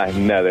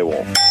 No, they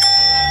won't.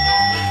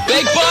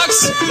 Big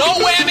bucks, no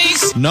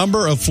whammies.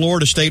 Number of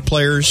Florida State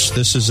players,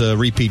 this is a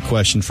repeat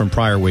question from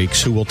prior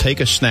weeks, who will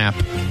take a snap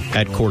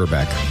at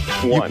quarterback?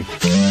 1.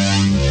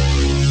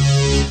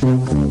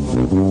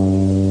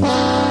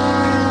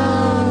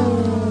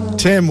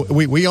 Tim,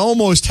 we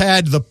almost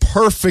had the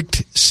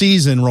perfect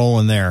season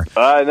rolling there.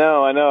 I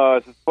know.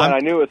 It's just fun. I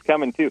knew it was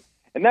coming, too.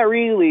 And that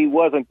really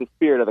wasn't the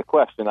spirit of the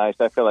question. I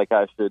feel like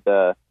I should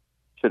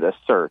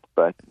assert,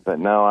 but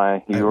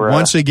no, you were...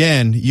 Once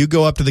again, you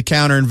go up to the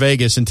counter in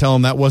Vegas and tell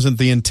them that wasn't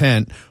the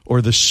intent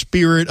or the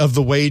spirit of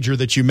the wager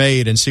that you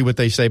made and see what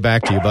they say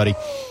back to you, buddy.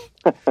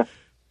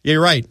 Yeah,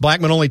 you're right.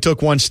 Blackman only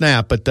took one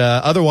snap, but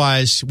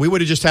otherwise, we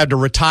would have just had to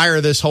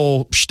retire this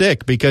whole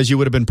shtick because you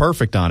would have been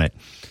perfect on it.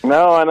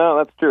 No, I know.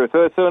 That's true.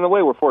 So in a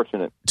way, we're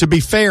fortunate. To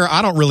be fair,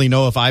 I don't really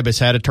know if Ibis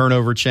had a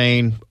turnover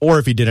chain or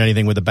if he did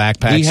anything with a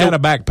backpack. He had a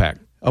backpack.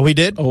 Oh, he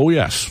did? Oh,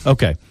 yes.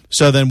 Okay.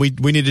 So then we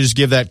need to just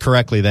give that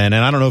correctly then.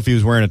 And I don't know if he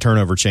was wearing a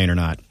turnover chain or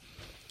not.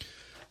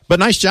 But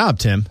nice job,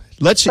 Tim.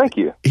 Thank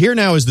you. Here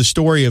now is the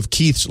story of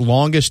Keith's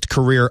longest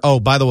career. Oh,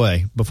 by the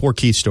way, before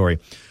Keith's story,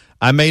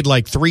 I made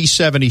like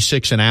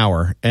 $3.76 an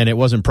hour, and it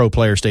wasn't Pro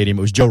Player Stadium.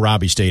 It was Joe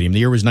Robbie Stadium. The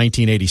year was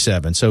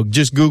 1987. So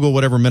just Google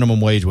whatever minimum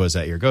wage was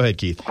that year. Go ahead,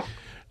 Keith.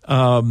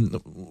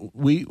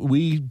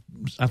 We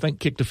I think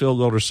kicked a field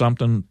goal or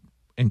something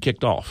and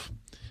kicked off.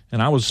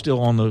 And I was still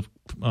on the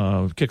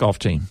kickoff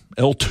team,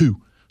 L2.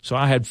 So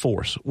I had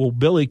force. Well,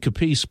 Billy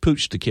Capice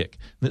pooched the kick.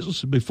 This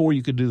was before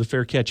you could do the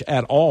fair catch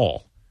at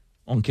all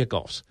on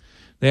kickoffs.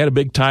 They had a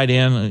big tight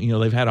end.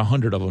 They've had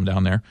 100 of them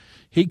down there.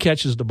 He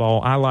catches the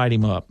ball. I light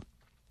him up.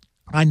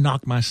 I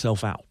knock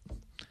myself out.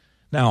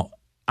 Now,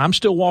 I'm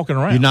still walking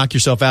around. You knock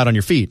yourself out on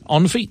your feet?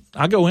 On the feet.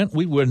 I go in.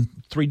 We win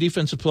 3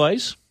 defensive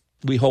plays.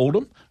 We hold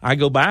them. I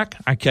go back.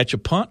 I catch a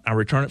punt. I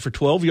return it for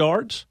 12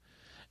 yards.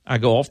 I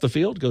go off the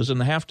field, goes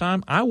into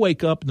halftime. I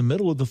wake up in the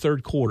middle of the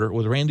third quarter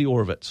with Randy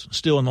Orvitz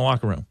still in the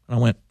locker room. And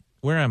I went,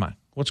 where am I?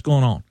 What's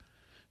going on?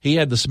 He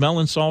had the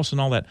smelling sauce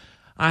and all that.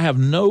 I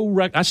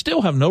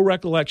still have no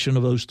recollection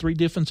of those 3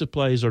 defensive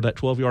plays or that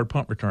 12-yard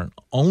punt return.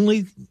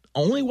 Only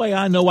way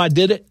I know I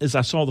did it is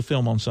I saw the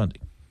film on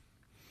Sunday.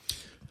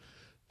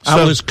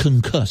 I was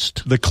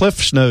concussed. The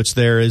Cliff's notes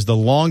there is the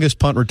longest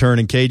punt return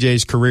in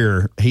KJ's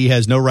career. He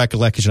has no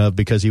recollection of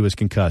because he was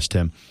concussed,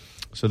 Tim.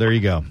 So there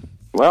you go.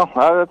 Well,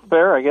 that's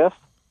fair, I guess.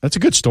 That's a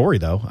good story,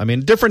 though. I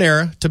mean, different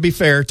era, to be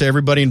fair to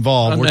everybody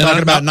involved. We're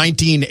talking about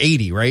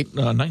 1980, right?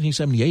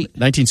 1978.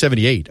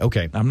 1978,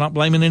 okay. I'm not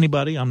blaming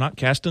anybody. I'm not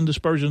casting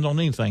dispersions on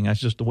anything. That's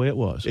just the way it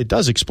was. It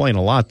does explain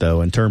a lot,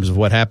 though, in terms of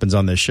what happens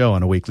on this show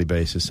on a weekly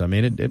basis. I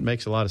mean, it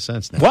makes a lot of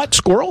sense now. What,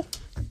 squirrel?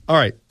 All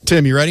right,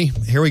 Tim, you ready?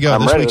 Here we go.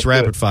 I'm this ready. Week's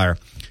Rapid Fire.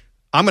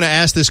 I'm going to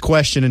ask this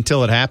question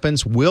until it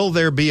happens. Will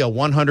there be a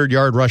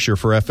 100-yard rusher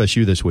for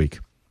FSU this week?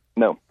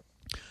 No.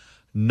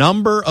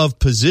 Number of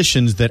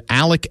positions that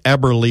Alec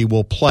Eberle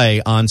will play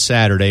on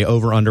Saturday,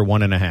 over under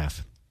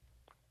 1.5.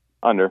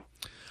 Under.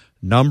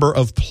 Number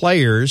of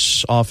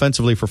players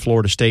offensively for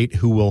Florida State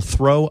who will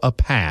throw a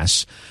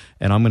pass,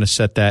 and I'm going to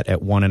set that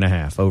at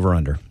 1.5. Over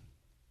under.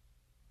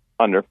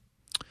 Under.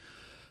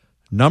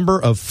 Number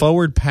of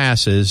forward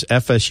passes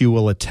FSU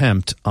will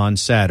attempt on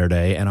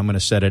Saturday, and I'm going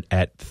to set it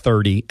at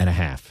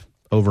 30.5.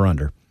 Over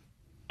under.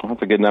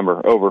 That's a good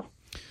number. Over.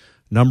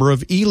 Number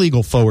of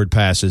illegal forward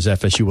passes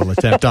FSU will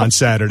attempt on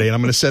Saturday, and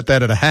I'm going to set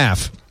that at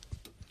 0.5.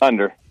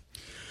 Under.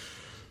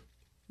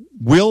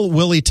 Will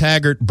Willie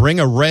Taggart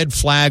bring a red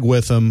flag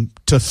with him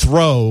to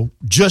throw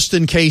just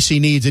in case he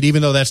needs it,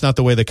 even though that's not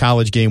the way the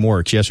college game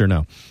works? Yes or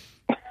no?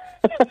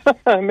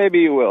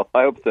 Maybe he will.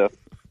 I hope so.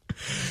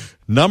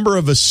 Number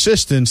of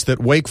assistants that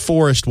Wake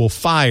Forest will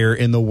fire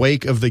in the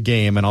wake of the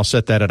game, and I'll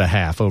set that at a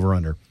half, over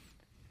under.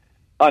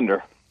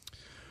 Under.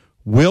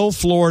 Will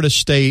Florida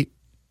State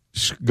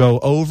go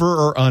over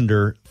or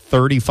under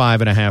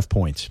 35.5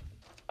 points?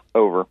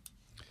 Over.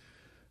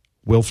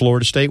 Will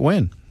Florida State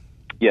win?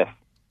 Yes.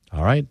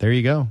 All right, there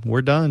you go.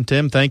 We're done.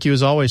 Tim, thank you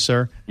as always,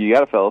 sir. You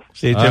got it, fellas.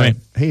 See you, Timmy.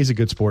 He's a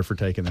good sport for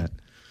taking that.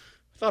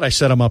 I thought I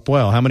set him up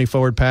well. How many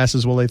forward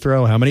passes will they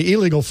throw? How many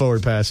illegal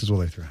forward passes will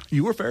they throw?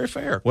 You were very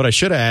fair. What I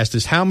should have asked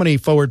is how many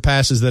forward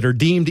passes that are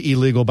deemed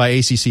illegal by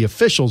ACC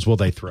officials will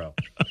they throw?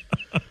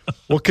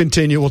 We'll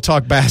continue. We'll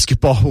talk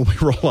basketball when we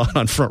roll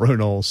on Front Row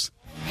Knowles.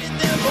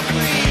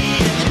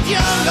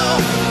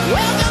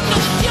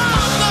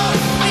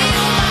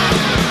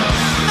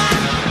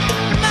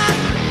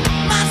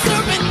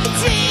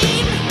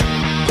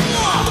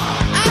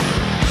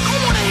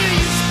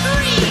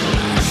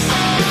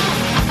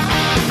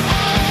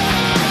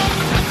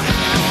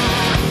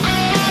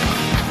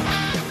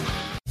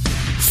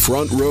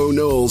 Front Row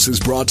Knowles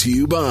is brought to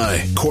you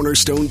by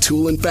Cornerstone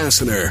Tool and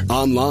Fastener.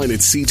 Online at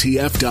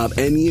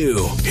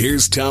ctf.nu.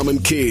 Here's Tom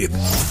and Keith.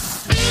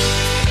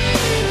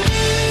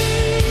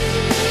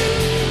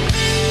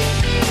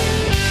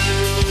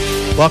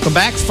 Welcome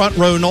back. Front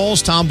Row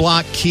Knowles, Tom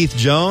Block, Keith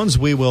Jones.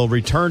 We will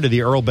return to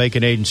the Earl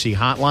Bacon Agency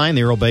hotline,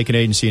 the Earl Bacon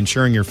Agency,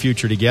 ensuring your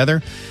future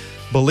together.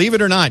 Believe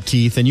it or not,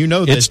 Keith, and you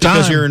know this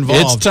because you're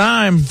involved. It's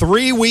time.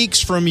 3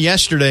 weeks from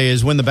yesterday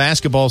is when the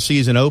basketball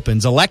season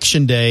opens,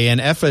 Election Day, and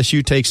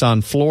FSU takes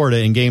on Florida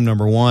in game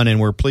number 1,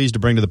 and we're pleased to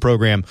bring to the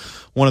program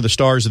one of the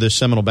stars of this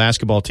Seminole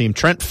basketball team.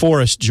 Trent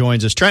Forrest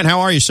joins us. Trent, how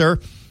are you, sir?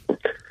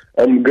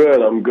 I'm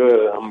good. I'm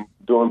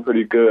doing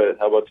pretty good.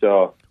 How about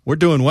y'all? We're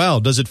doing well.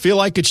 Does it feel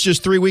like it's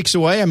just 3 weeks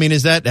away? I mean,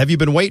 have you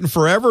been waiting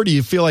forever, or do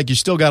you feel like you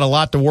still got a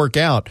lot to work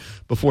out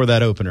before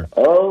that opener?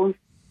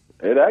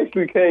 It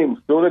actually came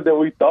sooner than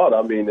we thought.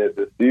 I mean,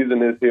 the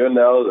season is here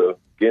now.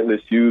 Getting the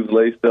shoes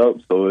laced up.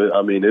 So,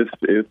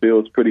 it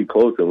feels pretty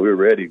close, and we're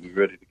ready. We're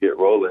ready to get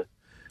rolling.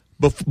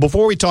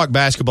 Before we talk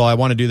basketball, I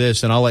want to do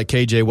this, and I'll let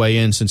KJ weigh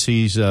in since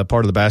he's part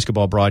of the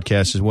basketball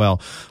broadcast as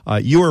well.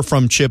 You are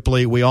from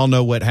Chipley. We all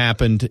know what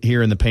happened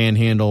here in the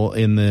Panhandle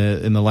in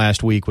the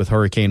last week with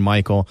Hurricane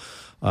Michael.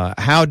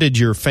 How did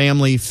your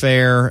family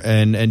fare?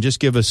 And just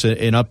give us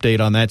an update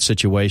on that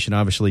situation.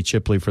 Obviously,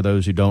 Chipley, for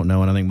those who don't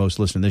know, and I think most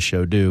listening to this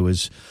show do,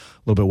 is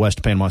a little bit west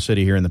of Panama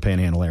City here in the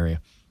Panhandle area.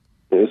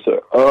 Yes,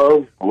 sir.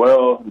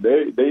 Well,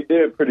 they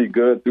did pretty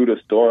good through the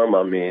storm.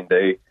 I mean,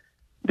 they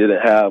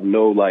didn't have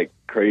no,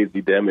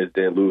 crazy damage,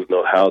 didn't lose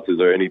no houses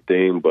or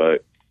anything,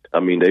 but, I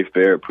mean, they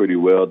fared pretty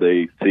well.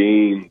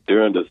 During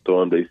the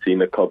storm, they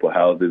seen a couple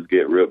houses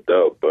get ripped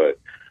up, but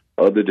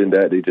other than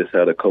that, they just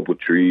had a couple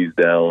trees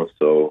down,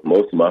 so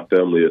most of my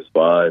family is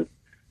fine.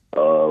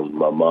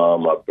 My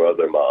mom, my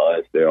brother, my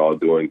aunts, they're all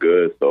doing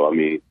good. So, I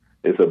mean,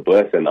 it's a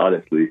blessing,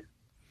 honestly.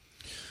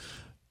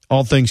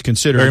 All things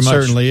considered, it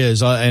certainly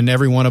is. And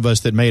every one of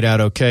us that made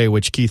out okay,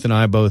 which Keith and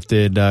I both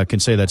did, can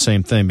say that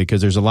same thing, because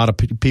there's a lot of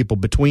people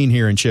between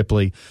here and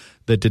Chipley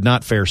that did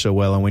not fare so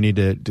well, and we need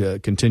to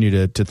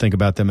continue to think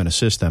about them and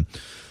assist them.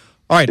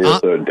 All right.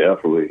 Yes, sir,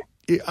 definitely.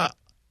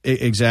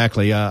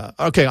 Exactly.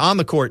 Okay, on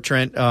the court,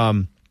 Trent,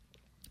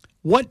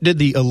 what did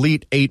the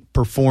Elite Eight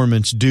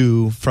performance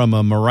do from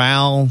a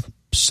morale,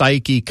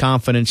 psyche,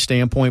 confidence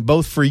standpoint,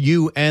 both for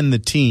you and the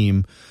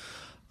team?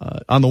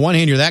 On the one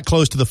hand, you're that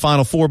close to the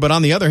Final Four, but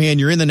on the other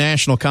hand, you're in the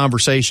national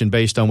conversation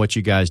based on what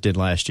you guys did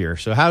last year.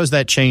 So how does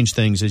that change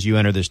things as you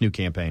enter this new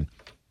campaign?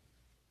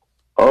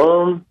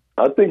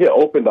 I think it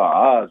opened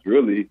our eyes,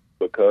 really,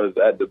 because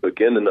at the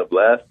beginning of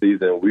last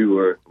season, we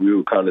were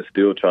kind of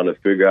still trying to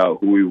figure out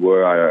who we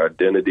were, our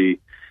identity,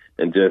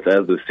 and just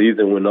as the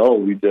season went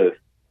on, we just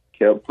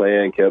kept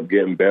playing, kept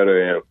getting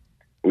better, and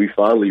we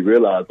finally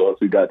realized once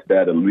we got to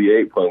that Elite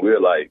Eight point, we were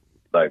like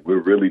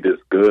we're really this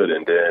good,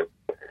 and then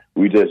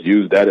we just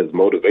used that as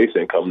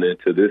motivation coming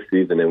into this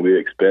season, and we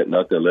expect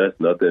nothing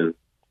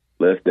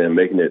less than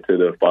making it to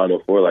the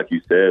Final Four, like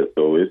you said.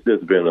 So it's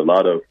just been a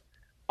lot of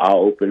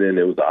eye-opening.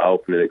 It was an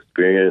eye-opening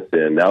experience,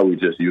 and now we're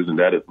just using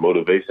that as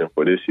motivation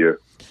for this year.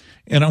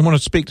 And I want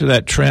to speak to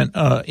that, Trent.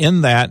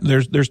 In that,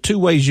 there's two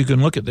ways you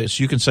can look at this.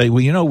 You can say,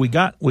 well, we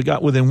got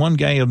within one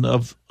game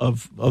of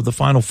the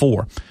Final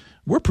Four.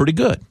 We're pretty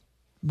good.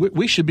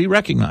 We should be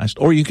recognized.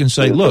 Or you can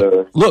say,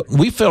 look,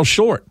 we fell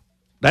short.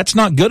 That's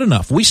not good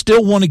enough. We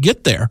still want to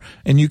get there,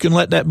 and you can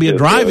let that be a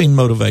driving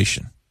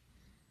motivation.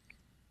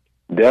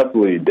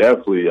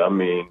 Definitely. I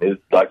mean,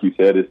 it's like you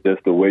said, it's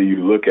just the way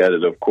you look at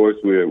it. Of course,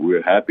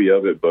 we're happy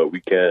of it, but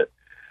we can't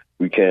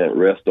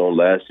rest on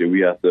last year.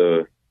 We have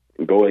to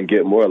go and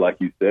get more, like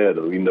you said.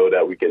 We know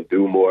that we can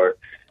do more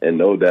and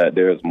know that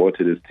there's more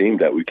to this team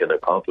that we can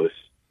accomplish.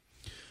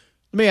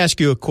 Let me ask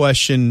you a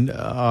question.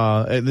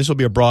 This will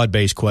be a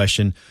broad-based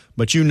question,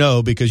 but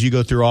because you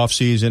go through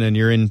off-season and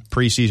you're in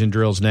preseason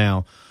drills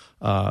now,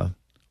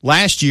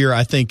 last year,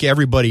 I think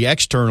everybody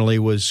externally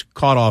was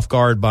caught off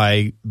guard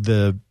by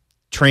the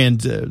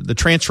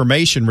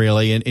transformation,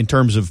 really, in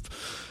terms of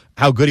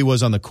how good he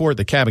was on the court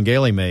that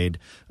Kabengele made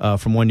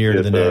from one year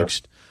to the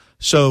next.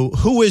 So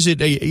who is it,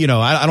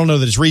 I don't know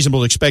that it's reasonable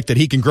to expect that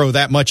he can grow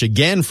that much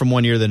again from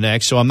one year to the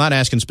next, so I'm not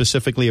asking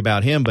specifically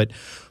about him, but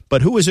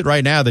who is it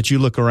right now that you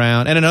look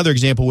around? And another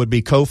example would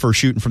be Kofor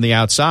shooting from the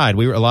outside.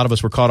 A lot of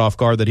us were caught off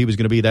guard that he was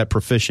going to be that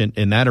proficient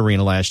in that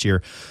arena last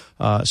year.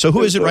 So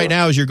who is it right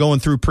now as you're going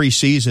through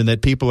preseason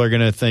that people are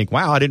going to think,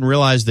 wow, I didn't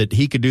realize that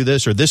he could do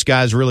this, or this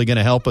guy's really going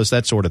to help us,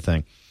 that sort of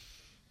thing?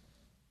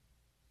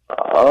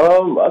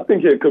 I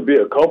think it could be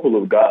a couple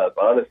of guys.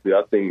 Honestly,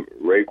 I think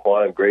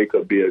Raquan Gray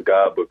could be a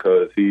guy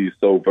because he's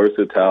so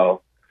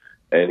versatile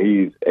and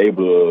he's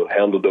able to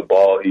handle the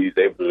ball. He's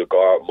able to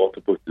guard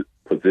multiple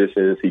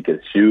positions. He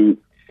can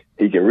shoot.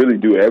 He can really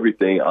do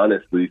everything,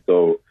 honestly.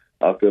 So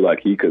I feel like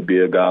he could be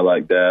a guy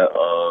like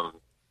that.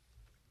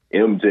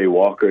 MJ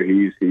Walker,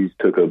 he's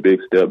took a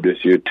big step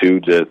this year too,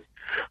 just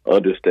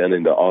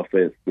understanding the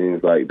offense,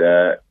 things like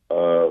that.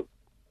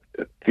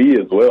 Fee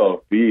as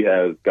well. Fee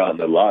has gotten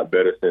a lot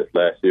better since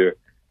last year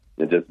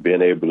and just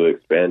being able to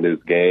expand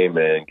his game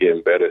and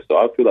getting better. So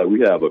I feel like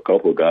we have a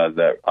couple guys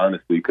that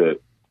honestly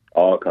could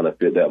all kind of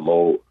fit that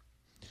mold.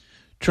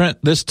 Trent,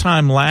 this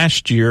time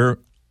last year,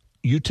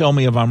 you tell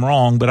me if I'm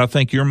wrong, but I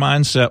think your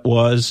mindset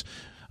was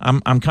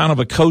I'm kind of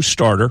a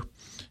co-starter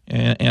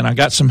and I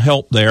got some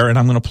help there and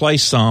I'm going to play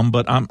some,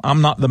 but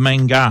I'm not the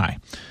main guy.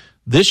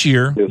 This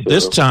year,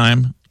 this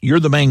time, you're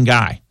the main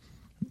guy.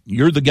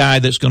 You're the guy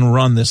that's going to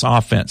run this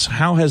offense.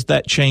 How has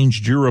that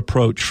changed your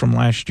approach from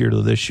last year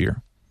to this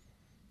year?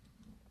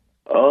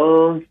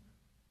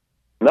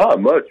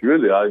 Not much,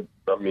 really. I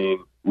mean,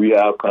 we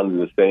have kind of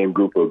the same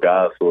group of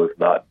guys, so it's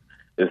not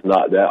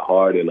that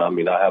hard. And I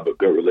mean, I have a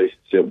good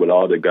relationship with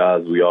all the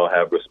guys. We all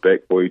have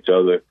respect for each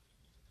other.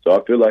 So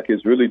I feel like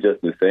it's really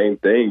just the same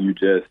thing. You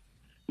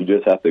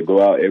just have to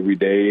go out every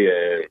day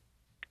and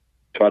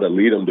try to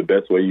lead them the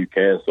best way you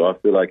can. So I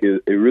feel like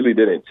it really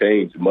didn't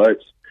change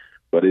much.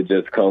 But it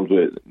just comes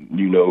with,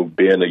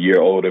 being a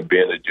year older,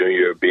 being a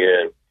junior,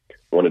 being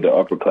one of the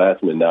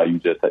upperclassmen. Now you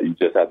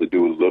just have to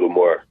do a little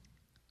more.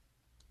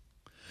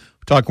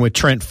 We're talking with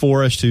Trent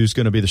Forrest, who's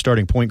going to be the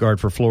starting point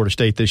guard for Florida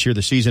State this year.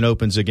 The season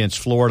opens against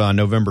Florida on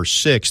November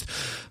 6th.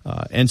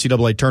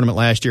 NCAA tournament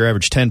last year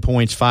averaged 10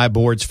 points, 5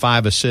 boards,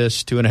 5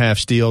 assists, 2.5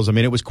 steals. I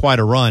mean, it was quite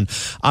a run.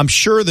 I'm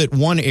sure that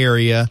one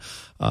area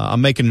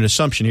I'm making an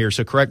assumption here,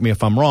 so correct me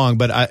if I'm wrong,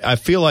 but I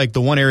feel like the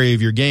one area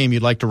of your game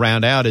you'd like to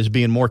round out is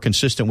being more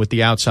consistent with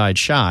the outside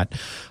shot.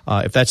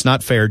 If that's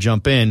not fair,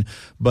 jump in.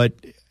 But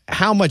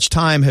how much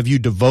time have you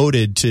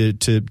devoted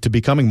to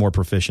becoming more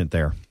proficient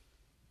there?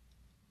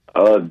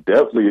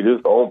 Definitely,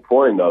 just on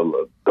point.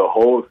 The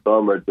whole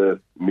summer,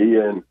 just me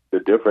and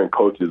the different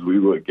coaches, we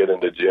would get in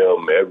the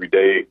gym every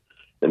day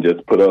and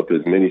just put up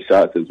as many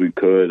shots as we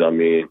could. I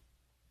mean,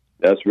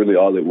 that's really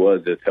all it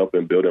was, just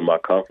helping building my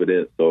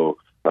confidence. So,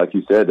 like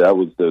you said,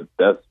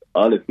 that's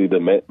honestly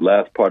the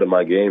last part of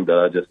my game that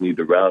I just need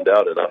to round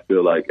out. And I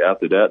feel like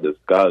after that, the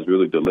sky's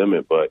really the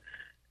limit. But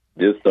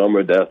this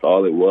summer, that's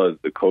all it was.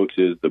 The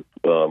coaches,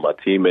 my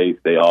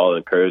teammates, they all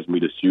encouraged me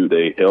to shoot.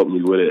 They helped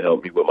me with it,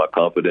 helped me with my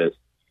confidence.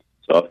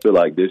 So I feel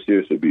like this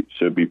year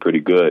should be pretty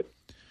good.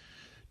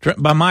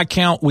 By my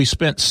count, we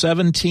spent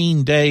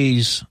 17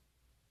 days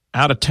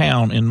out of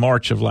town in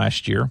March of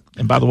last year.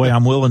 And by the way,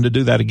 I'm willing to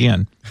do that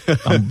again.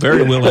 I'm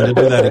very willing to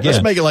do that again.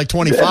 Let's make it like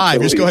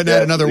 25. Just go ahead and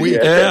add another week.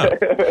 Yeah.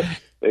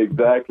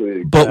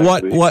 Exactly. But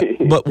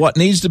what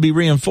needs to be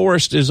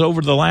reinforced is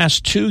over the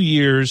last 2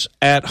 years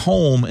at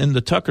home in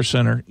the Tucker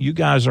Center, you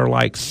guys are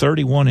like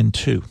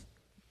 31-2.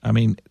 I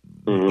mean,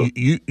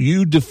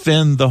 you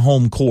defend the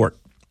home court.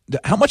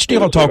 How much do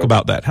y'all talk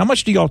about that? How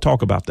much do y'all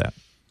talk about that?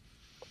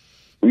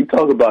 We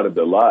talk about it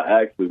a lot,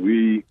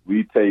 actually.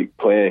 We take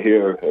playing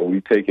here, and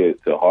we take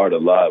it to heart a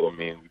lot. I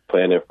mean,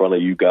 playing in front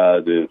of you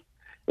guys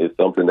is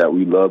something that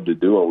we love to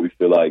do, and we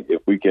feel like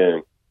if we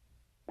can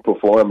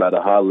perform at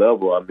a high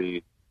level, I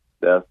mean,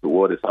 that's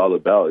what it's all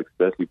about,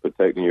 especially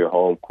protecting your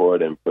home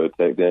court and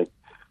protecting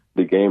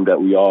the game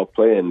that we all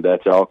play and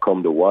that y'all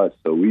come to watch.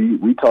 So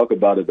we talk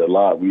about it a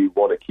lot. We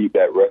want to keep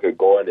that record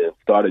going and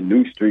start a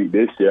new streak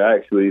this year,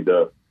 actually,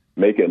 to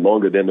make it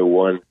longer than the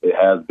one it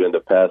has been the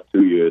past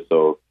 2 years.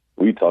 So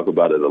we talk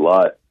about it a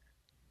lot.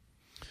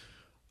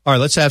 All right,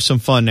 let's have some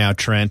fun now,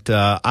 Trent.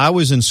 I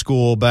was in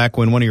school back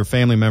when one of your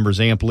family members,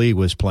 Amp Lee,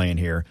 was playing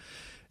here.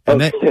 And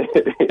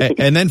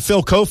then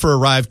Phil Kofor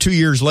arrived 2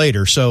 years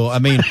later. So, I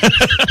mean,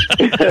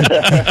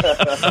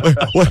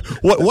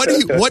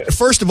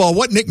 first of all,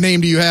 what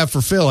nickname do you have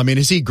for Phil? I mean,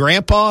 is he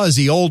grandpa? Is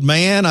he old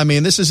man? I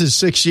mean, this is his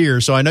 6th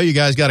year, so I know you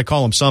guys got to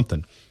call him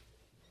something.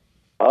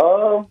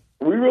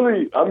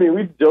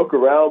 We joke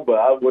around, but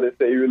I wouldn't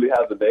say he really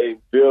has a name.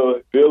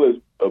 Phil is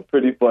a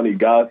pretty funny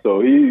guy, so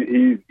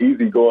he's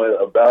easygoing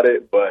about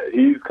it, but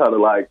he's kind of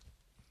like,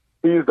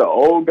 he's the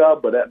old guy,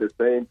 but at the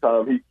same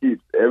time, he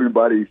keeps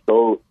everybody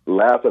so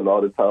laughing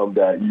all the time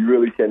that you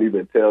really can't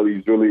even tell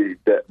he's really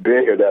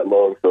been here that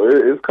long. So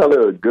it's kind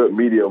of a good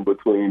medium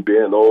between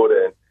being old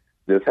and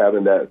just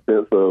having that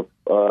sense of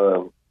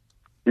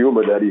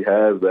humor that he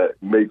has that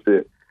makes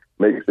it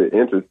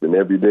interesting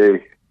every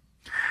day.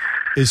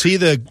 Is he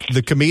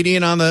the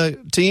comedian on the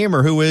team,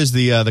 or who is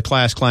the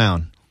class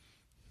clown?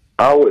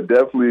 I would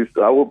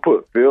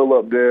put Phil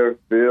up there.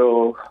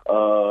 Phil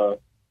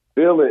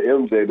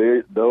and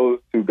MJ, those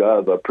two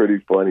guys are pretty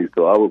funny,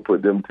 so I would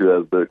put them two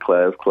as the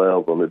class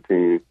clowns on the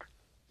team.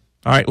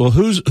 All right. Well,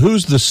 who's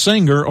the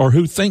singer, or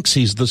who thinks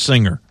he's the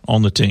singer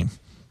on the team?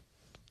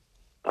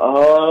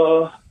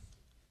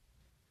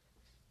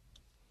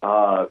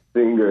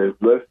 Singers.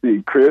 Let's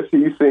see. Chris,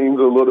 he sings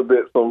a little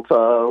bit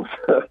sometimes.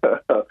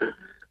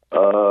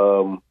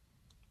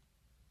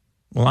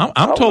 Well,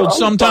 I'm told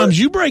sometimes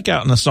you break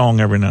out in a song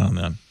every now and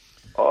then.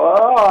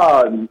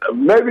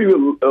 Maybe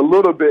a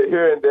little bit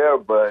here and there,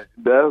 but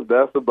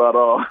that's about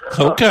all.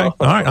 Okay. All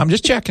right. I'm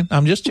just checking.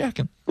 All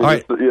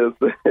right. Yes.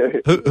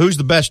 Who's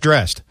the best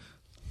dressed?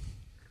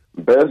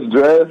 Best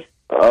dressed?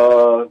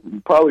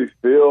 Probably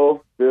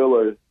Phil.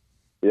 Definitely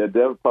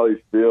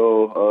probably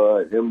Phil.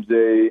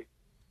 MJ,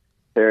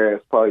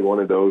 Harris, probably one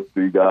of those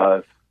three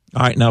guys.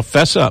 All right. Now,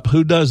 fess up.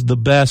 Who does the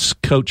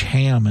best Coach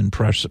Ham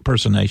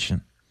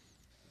impersonation?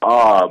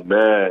 Oh,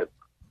 man.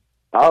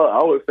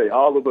 I would say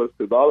all of us,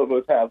 because all of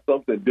us have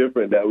something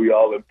different that we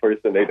all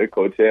impersonate a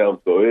Coach Ham.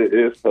 So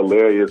it's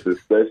hilarious,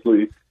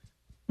 especially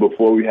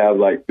before we have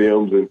like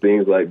films and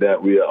things like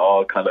that. We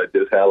all kind of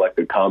just have like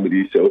a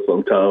comedy show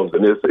sometimes,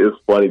 and it's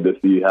funny to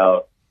see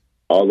how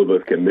all of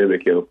us can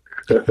mimic him.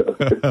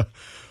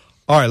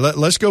 All right,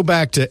 let's go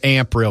back to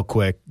Amp real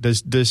quick.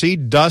 Does he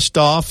dust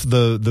off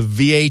the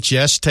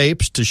VHS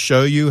tapes to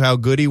show you how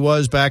good he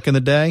was back in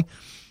the day?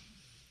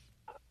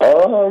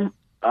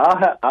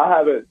 I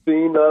haven't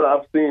seen none.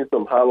 I've seen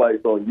some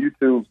highlights on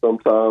YouTube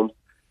sometimes,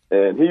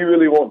 and he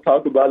really won't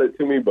talk about it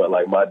to me, but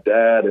like my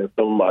dad and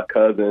some of my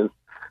cousins,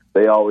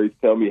 they always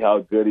tell me how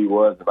good he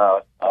was, and I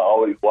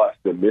always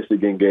watched the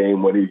Michigan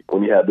game when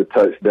he had the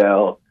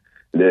touchdown.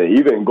 And then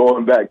even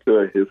going back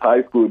to his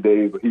high school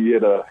days, he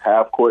hit a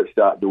half-court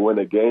shot to win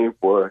a game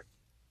for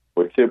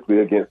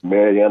Chipley against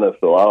Mariana,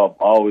 so I'll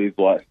always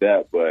watch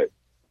that, but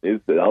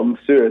I'm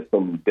sure it's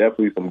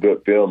definitely some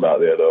good film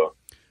out there, though.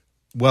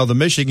 Well, the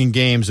Michigan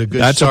game's a good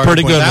That's start. A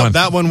pretty good one.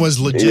 That one was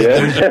legit.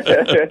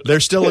 Yeah.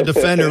 There's still a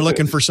defender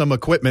looking for some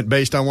equipment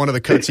based on one of the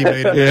cuts he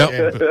made.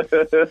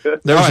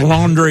 There's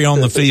laundry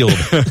on the field.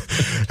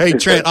 Hey,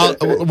 Trent,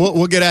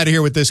 we'll get out of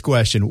here with this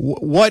question.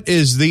 What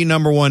is the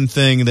number one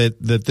thing that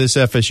this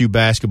FSU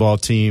basketball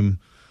team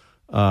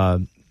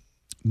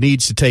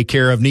needs to take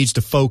care of, needs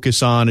to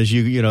focus on as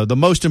you know, the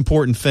most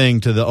important thing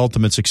to the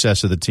ultimate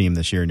success of the team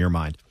this year in your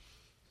mind?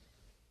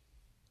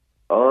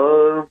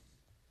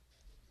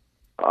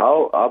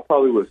 I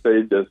probably would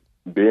say just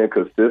being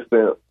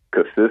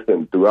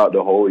consistent throughout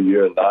the whole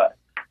year,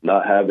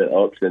 not having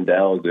ups and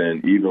downs,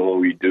 and even when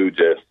we do,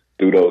 just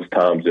through those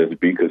times, just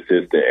be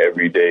consistent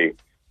every day,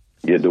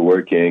 get the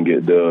work in,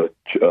 get the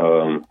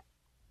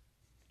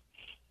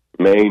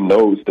main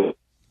notes.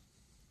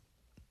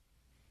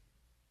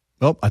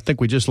 Oh, I think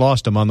we just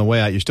lost him on the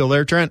way out. You still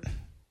there, Trent?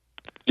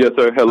 Yes,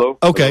 sir. Hello?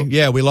 Okay, Hello?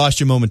 Yeah, we lost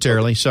you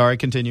momentarily. Sorry,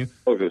 continue.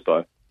 Okay,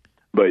 sorry.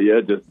 But,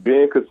 yeah, just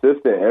being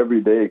consistent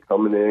every day,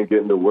 coming in,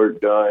 getting the work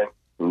done,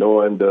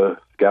 knowing the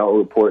scout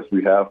reports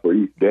we have for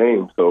each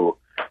game. So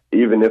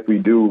even if we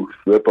do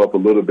slip up a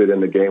little bit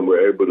in the game,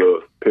 we're able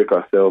to pick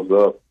ourselves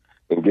up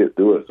and get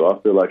through it. So I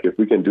feel like if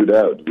we can do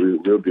that,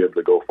 we'll be able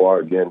to go far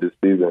again this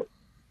season.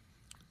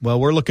 Well,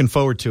 we're looking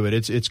forward to it.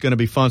 It's going to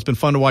be fun. It's been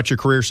fun to watch your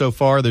career so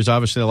far. There's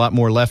obviously a lot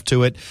more left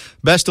to it.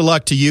 Best of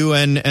luck to you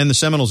and the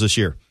Seminoles this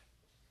year.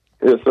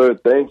 Yes, sir.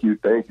 Thank you.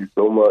 Thank you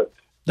so much.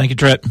 Thank you,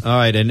 Trent. All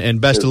right, and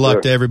best of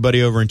luck to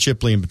everybody over in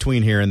Chipley and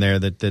between here and there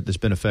that's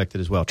been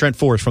affected as well. Trent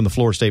Forrest from the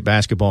Florida State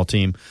basketball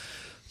team.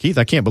 Keith,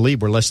 I can't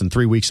believe we're less than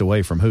 3 weeks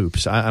away from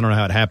hoops. I don't know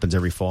how it happens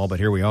every fall, but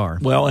here we are.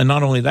 Well, and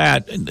not only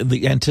that,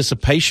 the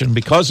anticipation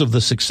because of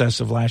the success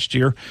of last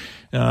year,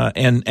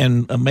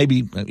 and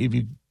maybe if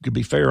you could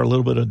be fair, a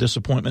little bit of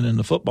disappointment in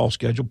the football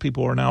schedule.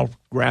 People are now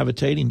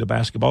gravitating to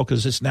basketball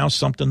because it's now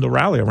something to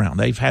rally around.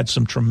 They've had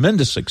some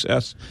tremendous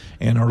success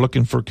and are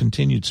looking for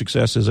continued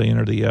success as they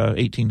enter the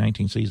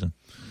 18-19 season.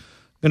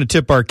 I'm going to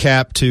tip our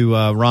cap to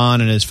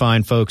Ron and his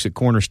fine folks at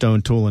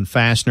Cornerstone Tool and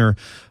Fastener.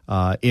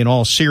 In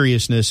all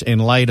seriousness, in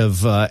light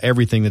of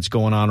everything that's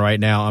going on right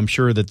now, I'm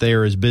sure that they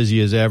are as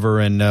busy as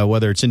ever, and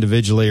whether it's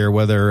individually or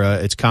whether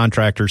it's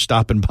contractors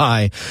stopping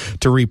by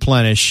to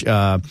replenish,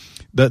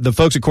 the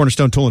folks at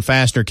Cornerstone Tool and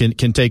Fastener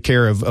can take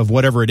care of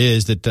whatever it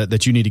is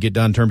that you need to get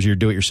done in terms of your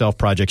do-it-yourself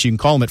projects. You can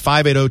call them at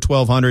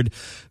 580-1200.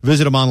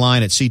 Visit them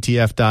online at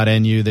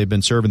ctf.nu. They've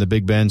been serving the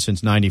Big Bend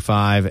since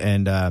 95,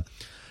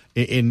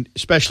 and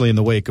especially in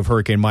the wake of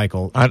Hurricane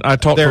Michael,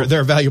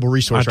 they're a valuable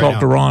resource. I talked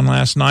to Ron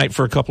last night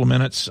for a couple of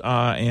minutes,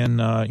 and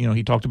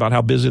he talked about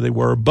how busy they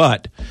were,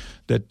 but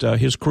that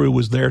his crew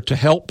was there to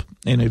help.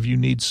 And if you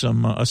need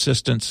some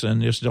assistance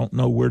and just don't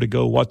know where to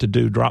go, what to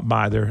do, drop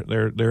by.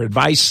 Their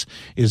advice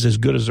is as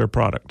good as their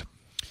product.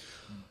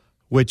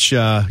 Which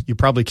you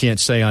probably can't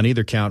say on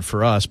either count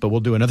for us, but we'll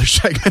do another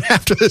segment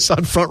after this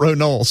on Front Row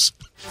Noles.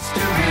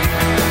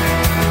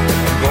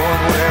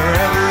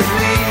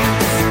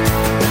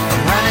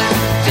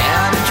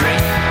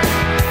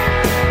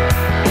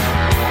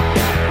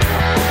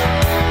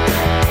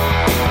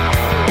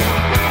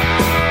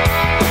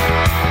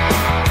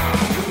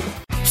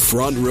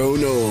 Front Row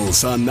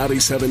Knowles on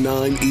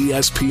 97.9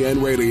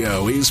 ESPN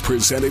Radio is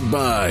presented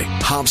by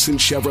Hobson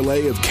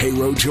Chevrolet of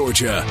Cairo,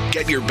 Georgia.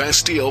 Get your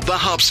best deal the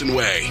Hobson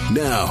way.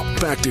 Now,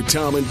 back to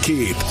Tom and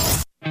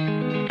Keith.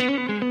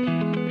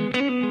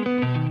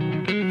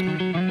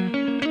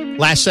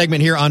 Last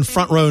segment here on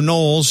Front Row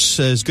Knowles.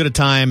 As good a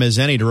time as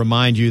any to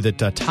remind you that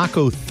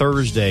Taco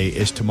Thursday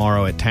is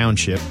tomorrow at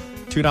Township.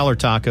 $2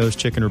 tacos,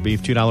 chicken or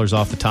beef, $2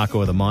 off the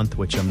taco of the month,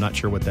 which I'm not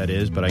sure what that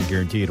is, but I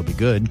guarantee it'll be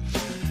good.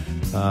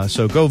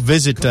 So go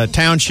visit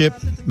Township,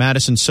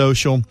 Madison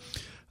Social.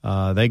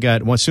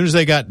 As soon as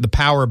they got the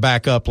power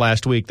back up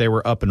last week, they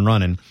were up and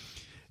running.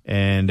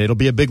 And it'll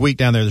be a big week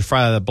down there.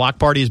 The block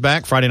party is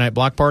back, Friday night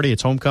block party.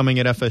 It's homecoming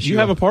at FSU. You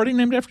have a party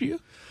named after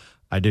you?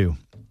 I do.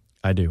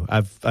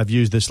 I've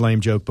used this lame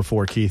joke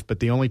before, Keith,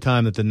 but the only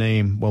time that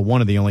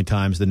one of the only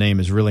times the name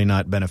is really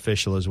not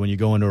beneficial is when you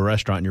go into a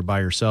restaurant and you're by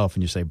yourself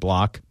and you say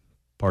block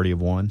party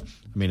of one.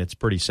 I mean, it's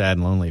pretty sad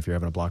and lonely if you're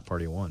having a block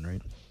party of one,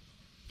 right?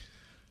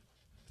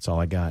 That's all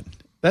I got.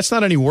 That's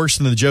not any worse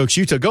than the jokes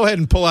you took. Go ahead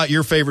and pull out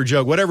your favorite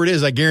joke. Whatever it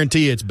is, I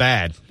guarantee you it's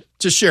bad.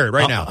 Just share it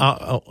right now.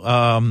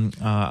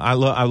 I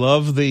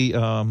love the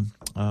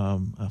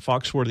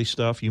Foxworthy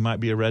stuff. You might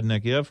be a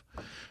redneck if.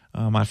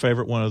 My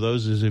favorite one of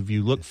those is if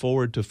you look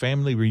forward to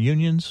family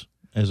reunions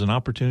as an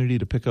opportunity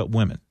to pick up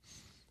women.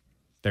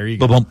 There you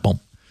go. Ba-bum-bum.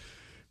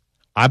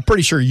 I'm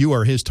pretty sure you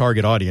are his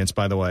target audience,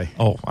 by the way.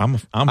 Oh, I'm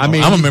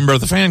a member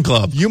of the fan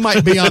club. You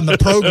might be on the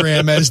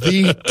program as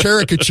the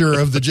caricature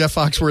of the Jeff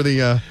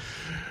Foxworthy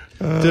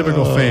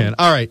typical fan.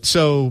 All right,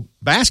 so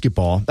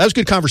basketball. That was a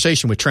good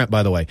conversation with Trent,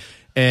 by the way.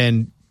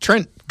 And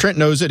Trent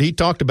knows it. He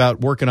talked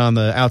about working on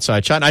the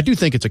outside shot. And I do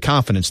think it's a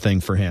confidence thing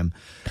for him.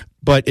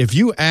 But if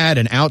you add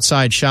an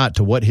outside shot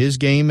to what his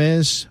game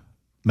is,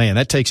 man,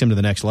 that takes him to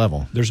the next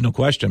level. There's no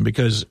question,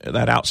 because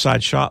that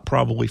outside shot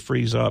probably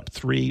frees up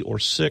 3 or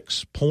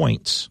 6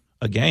 points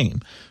a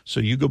game.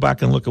 So you go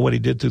back and look at what he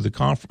did through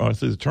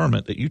the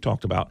tournament that you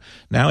talked about.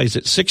 Now he's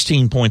at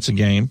 16 points a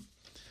game,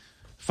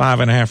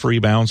 5.5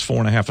 rebounds,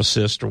 4.5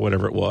 assists, or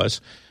whatever it was.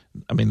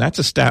 I mean, that's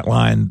a stat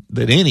line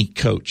that any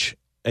coach,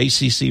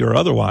 ACC or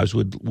otherwise,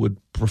 would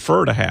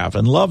prefer to have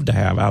and love to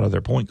have out of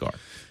their point guard.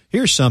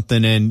 Here's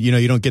something, and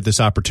you don't get this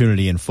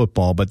opportunity in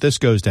football, but this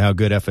goes to how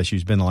good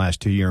FSU's been the last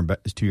 2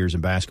 years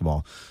in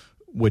basketball,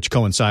 which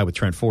coincide with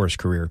Trent Forrest's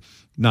career.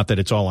 Not that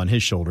it's all on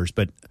his shoulders,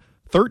 but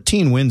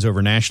 13 wins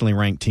over nationally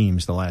ranked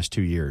teams the last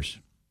 2 years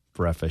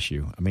for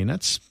FSU. I mean,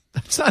 that's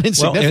not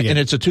insignificant. Well, and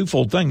it's a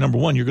twofold thing. Number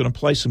one, you're going to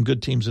play some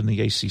good teams in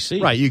the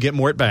ACC. Right, you get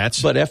more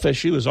at-bats. But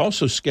FSU has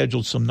also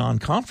scheduled some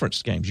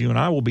non-conference games. You and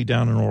I will be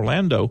down in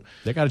Orlando.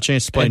 They got a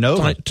chance to play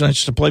Nova.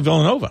 Chance to play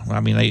Villanova. I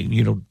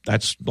mean,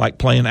 that's like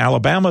playing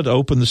Alabama to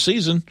open the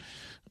season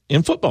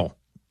in football.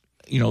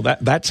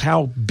 That's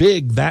how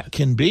big that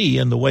can be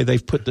in the way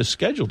they've put this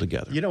schedule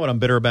together. You know what I'm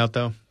bitter about,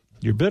 though?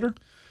 You're bitter?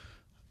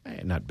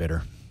 Not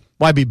bitter.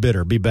 Why be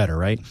bitter? Be better,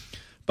 right?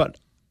 But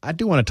I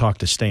do want to talk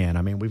to Stan.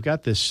 I mean, we've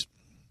got this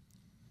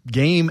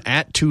game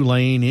at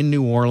Tulane in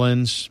New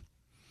Orleans.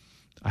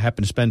 I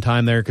happen to spend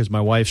time there because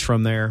my wife's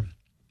from there.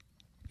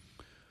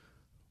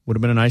 Would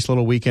have been a nice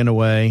little weekend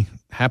away.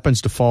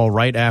 Happens to fall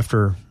right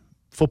after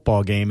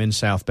football game in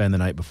South Bend the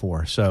night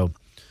before. So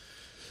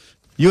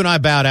you and I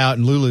bowed out,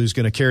 and Lulu's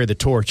going to carry the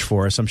torch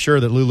for us. I'm sure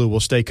that Lulu will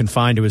stay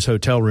confined to his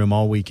hotel room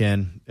all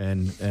weekend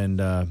and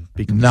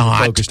be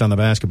focused on the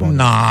basketball.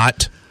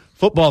 Not.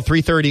 Football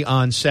 3:30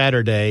 on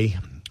Saturday.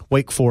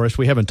 Wake Forest,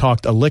 we haven't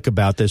talked a lick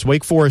about this.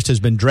 Wake Forest has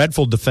been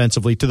dreadful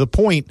defensively to the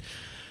point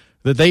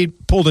that they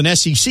pulled an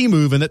SEC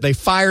move and that they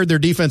fired their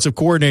defensive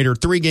coordinator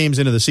 3 games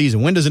into the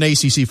season. When does an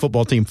ACC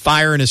football team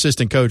fire an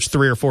assistant coach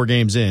 3 or 4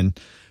 games in?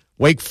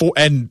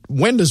 And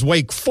when does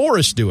Wake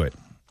Forest do it?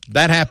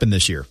 That happened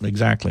this year.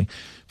 Exactly.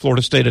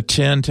 Florida State a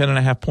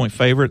 10.5 point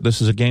favorite.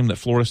 This is a game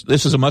that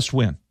this is a must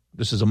win.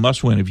 This is a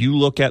must-win. If you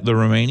look at the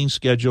remaining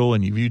schedule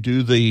and if you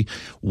do the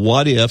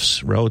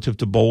what-ifs relative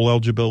to bowl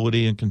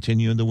eligibility and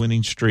continuing the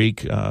winning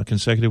streak,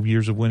 consecutive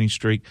years of winning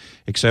streak,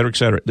 et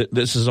cetera,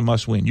 this is a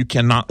must-win. You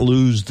cannot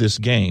lose this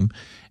game,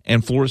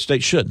 and Florida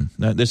State shouldn't.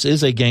 Now, this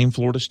is a game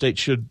Florida State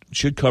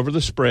should cover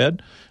the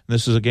spread.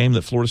 This is a game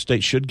that Florida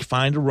State should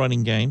find a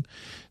running game.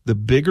 The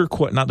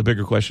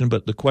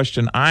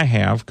question I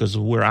have, because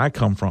of where I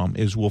come from,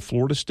 is will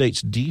Florida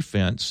State's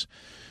defense,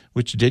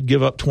 which did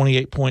give up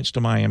 28 points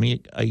to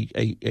Miami,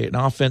 an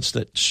offense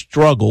that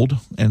struggled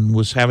and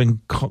was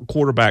having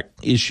quarterback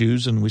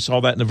issues, and we saw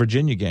that in the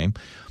Virginia game.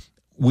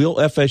 Will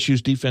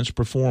FSU's defense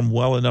perform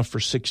well enough for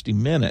 60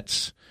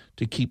 minutes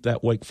to keep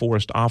that Wake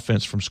Forest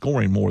offense from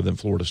scoring more than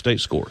Florida State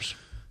scores?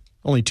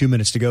 Only 2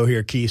 minutes to go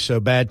here, Keith, so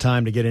bad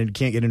time to can't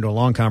get into a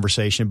long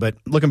conversation. But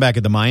looking back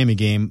at the Miami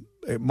game,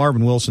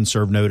 Marvin Wilson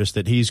served notice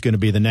that he's going to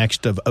be the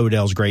next of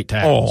Odell's great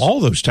tackles. Oh, all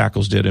those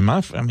tackles did.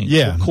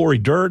 Corey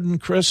Durden,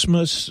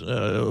 Christmas,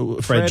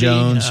 Fred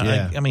Jones.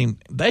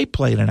 They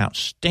played an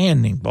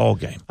outstanding ball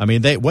game. I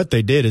mean, what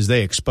they did is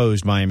they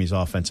exposed Miami's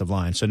offensive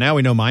line. So now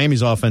we know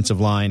Miami's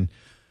offensive line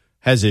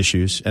has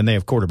issues, and they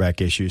have quarterback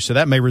issues. So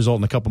that may result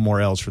in a couple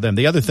more L's for them.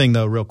 The other thing,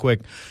 though, real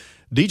quick,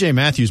 DJ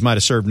Matthews might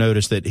have served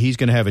notice that he's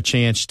going to have a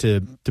chance to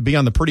be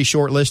on the pretty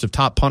short list of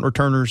top punt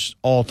returners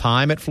all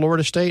time at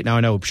Florida State. Now, I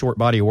know short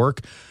body of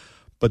work,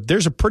 but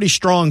there's a pretty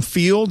strong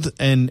field,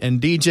 and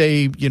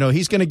DJ,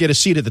 he's going to get a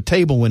seat at the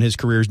table when his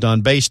career's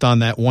done based on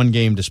that one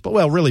game display.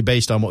 Well, really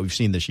based on what we've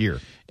seen this year.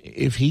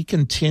 If he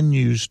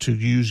continues to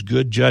use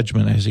good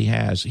judgment as he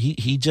has,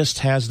 he just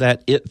has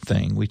that it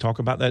thing. We talk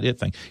about that it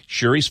thing.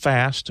 Sure, he's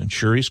fast and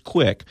sure he's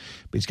quick,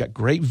 but he's got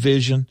great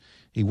vision.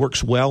 He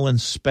works well in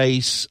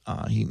space.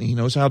 He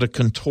knows how to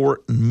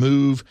contort and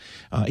move.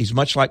 He's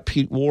much like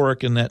Pete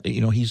Warrick in that,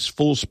 he's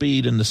full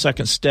speed in the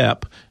second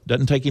step.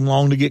 Doesn't take him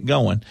long to get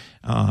going.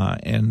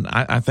 And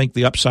I think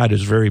the upside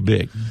is very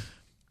big.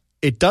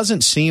 It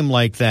doesn't seem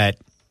like that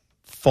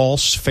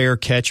false fair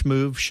catch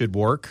move should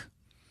work.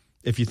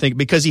 If you think,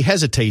 because he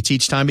hesitates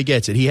each time he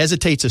gets it. He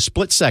hesitates a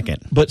split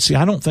second. But see,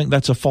 I don't think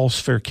that's a false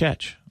fair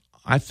catch.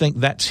 I think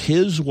that's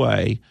his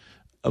way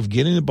of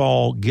getting the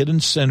ball,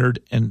 getting centered,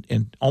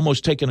 and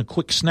almost taking a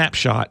quick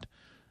snapshot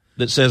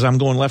that says I'm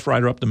going left,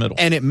 right, or up the middle.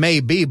 And it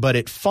may be, but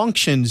it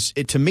functions.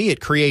 To me, it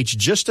creates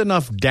just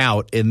enough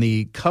doubt in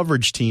the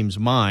coverage team's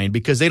mind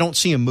because they don't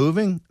see him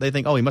moving. They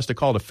think, oh, he must have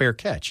called a fair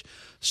catch.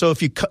 So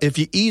if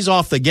you ease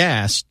off the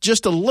gas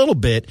just a little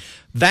bit,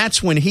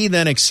 that's when he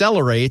then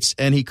accelerates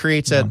and he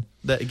creates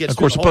that gets. Of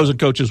course, opposing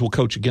coaches will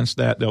coach against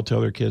that. They'll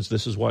tell their kids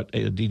this is what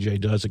a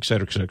DJ does, et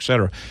cetera, et cetera, et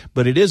cetera.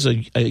 But it is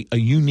a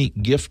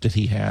unique gift that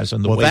he has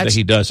and the way that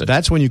he does it.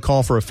 That's when you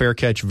call for a fair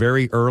catch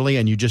very early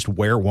and you just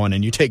wear one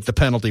and you take the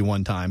penalty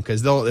one time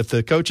because if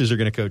the coaches are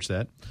going to coach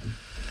that,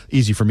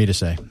 easy for me to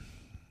say.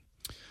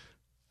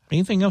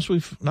 Anything else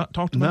we've not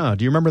talked about? No.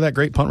 Do you remember that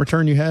great punt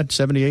return you had,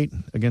 78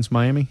 against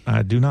Miami?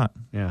 I do not.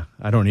 Yeah,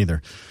 I don't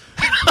either.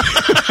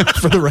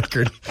 For the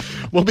record.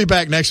 We'll be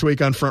back next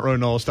week on Front Row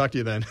Noles. Talk to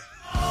you then.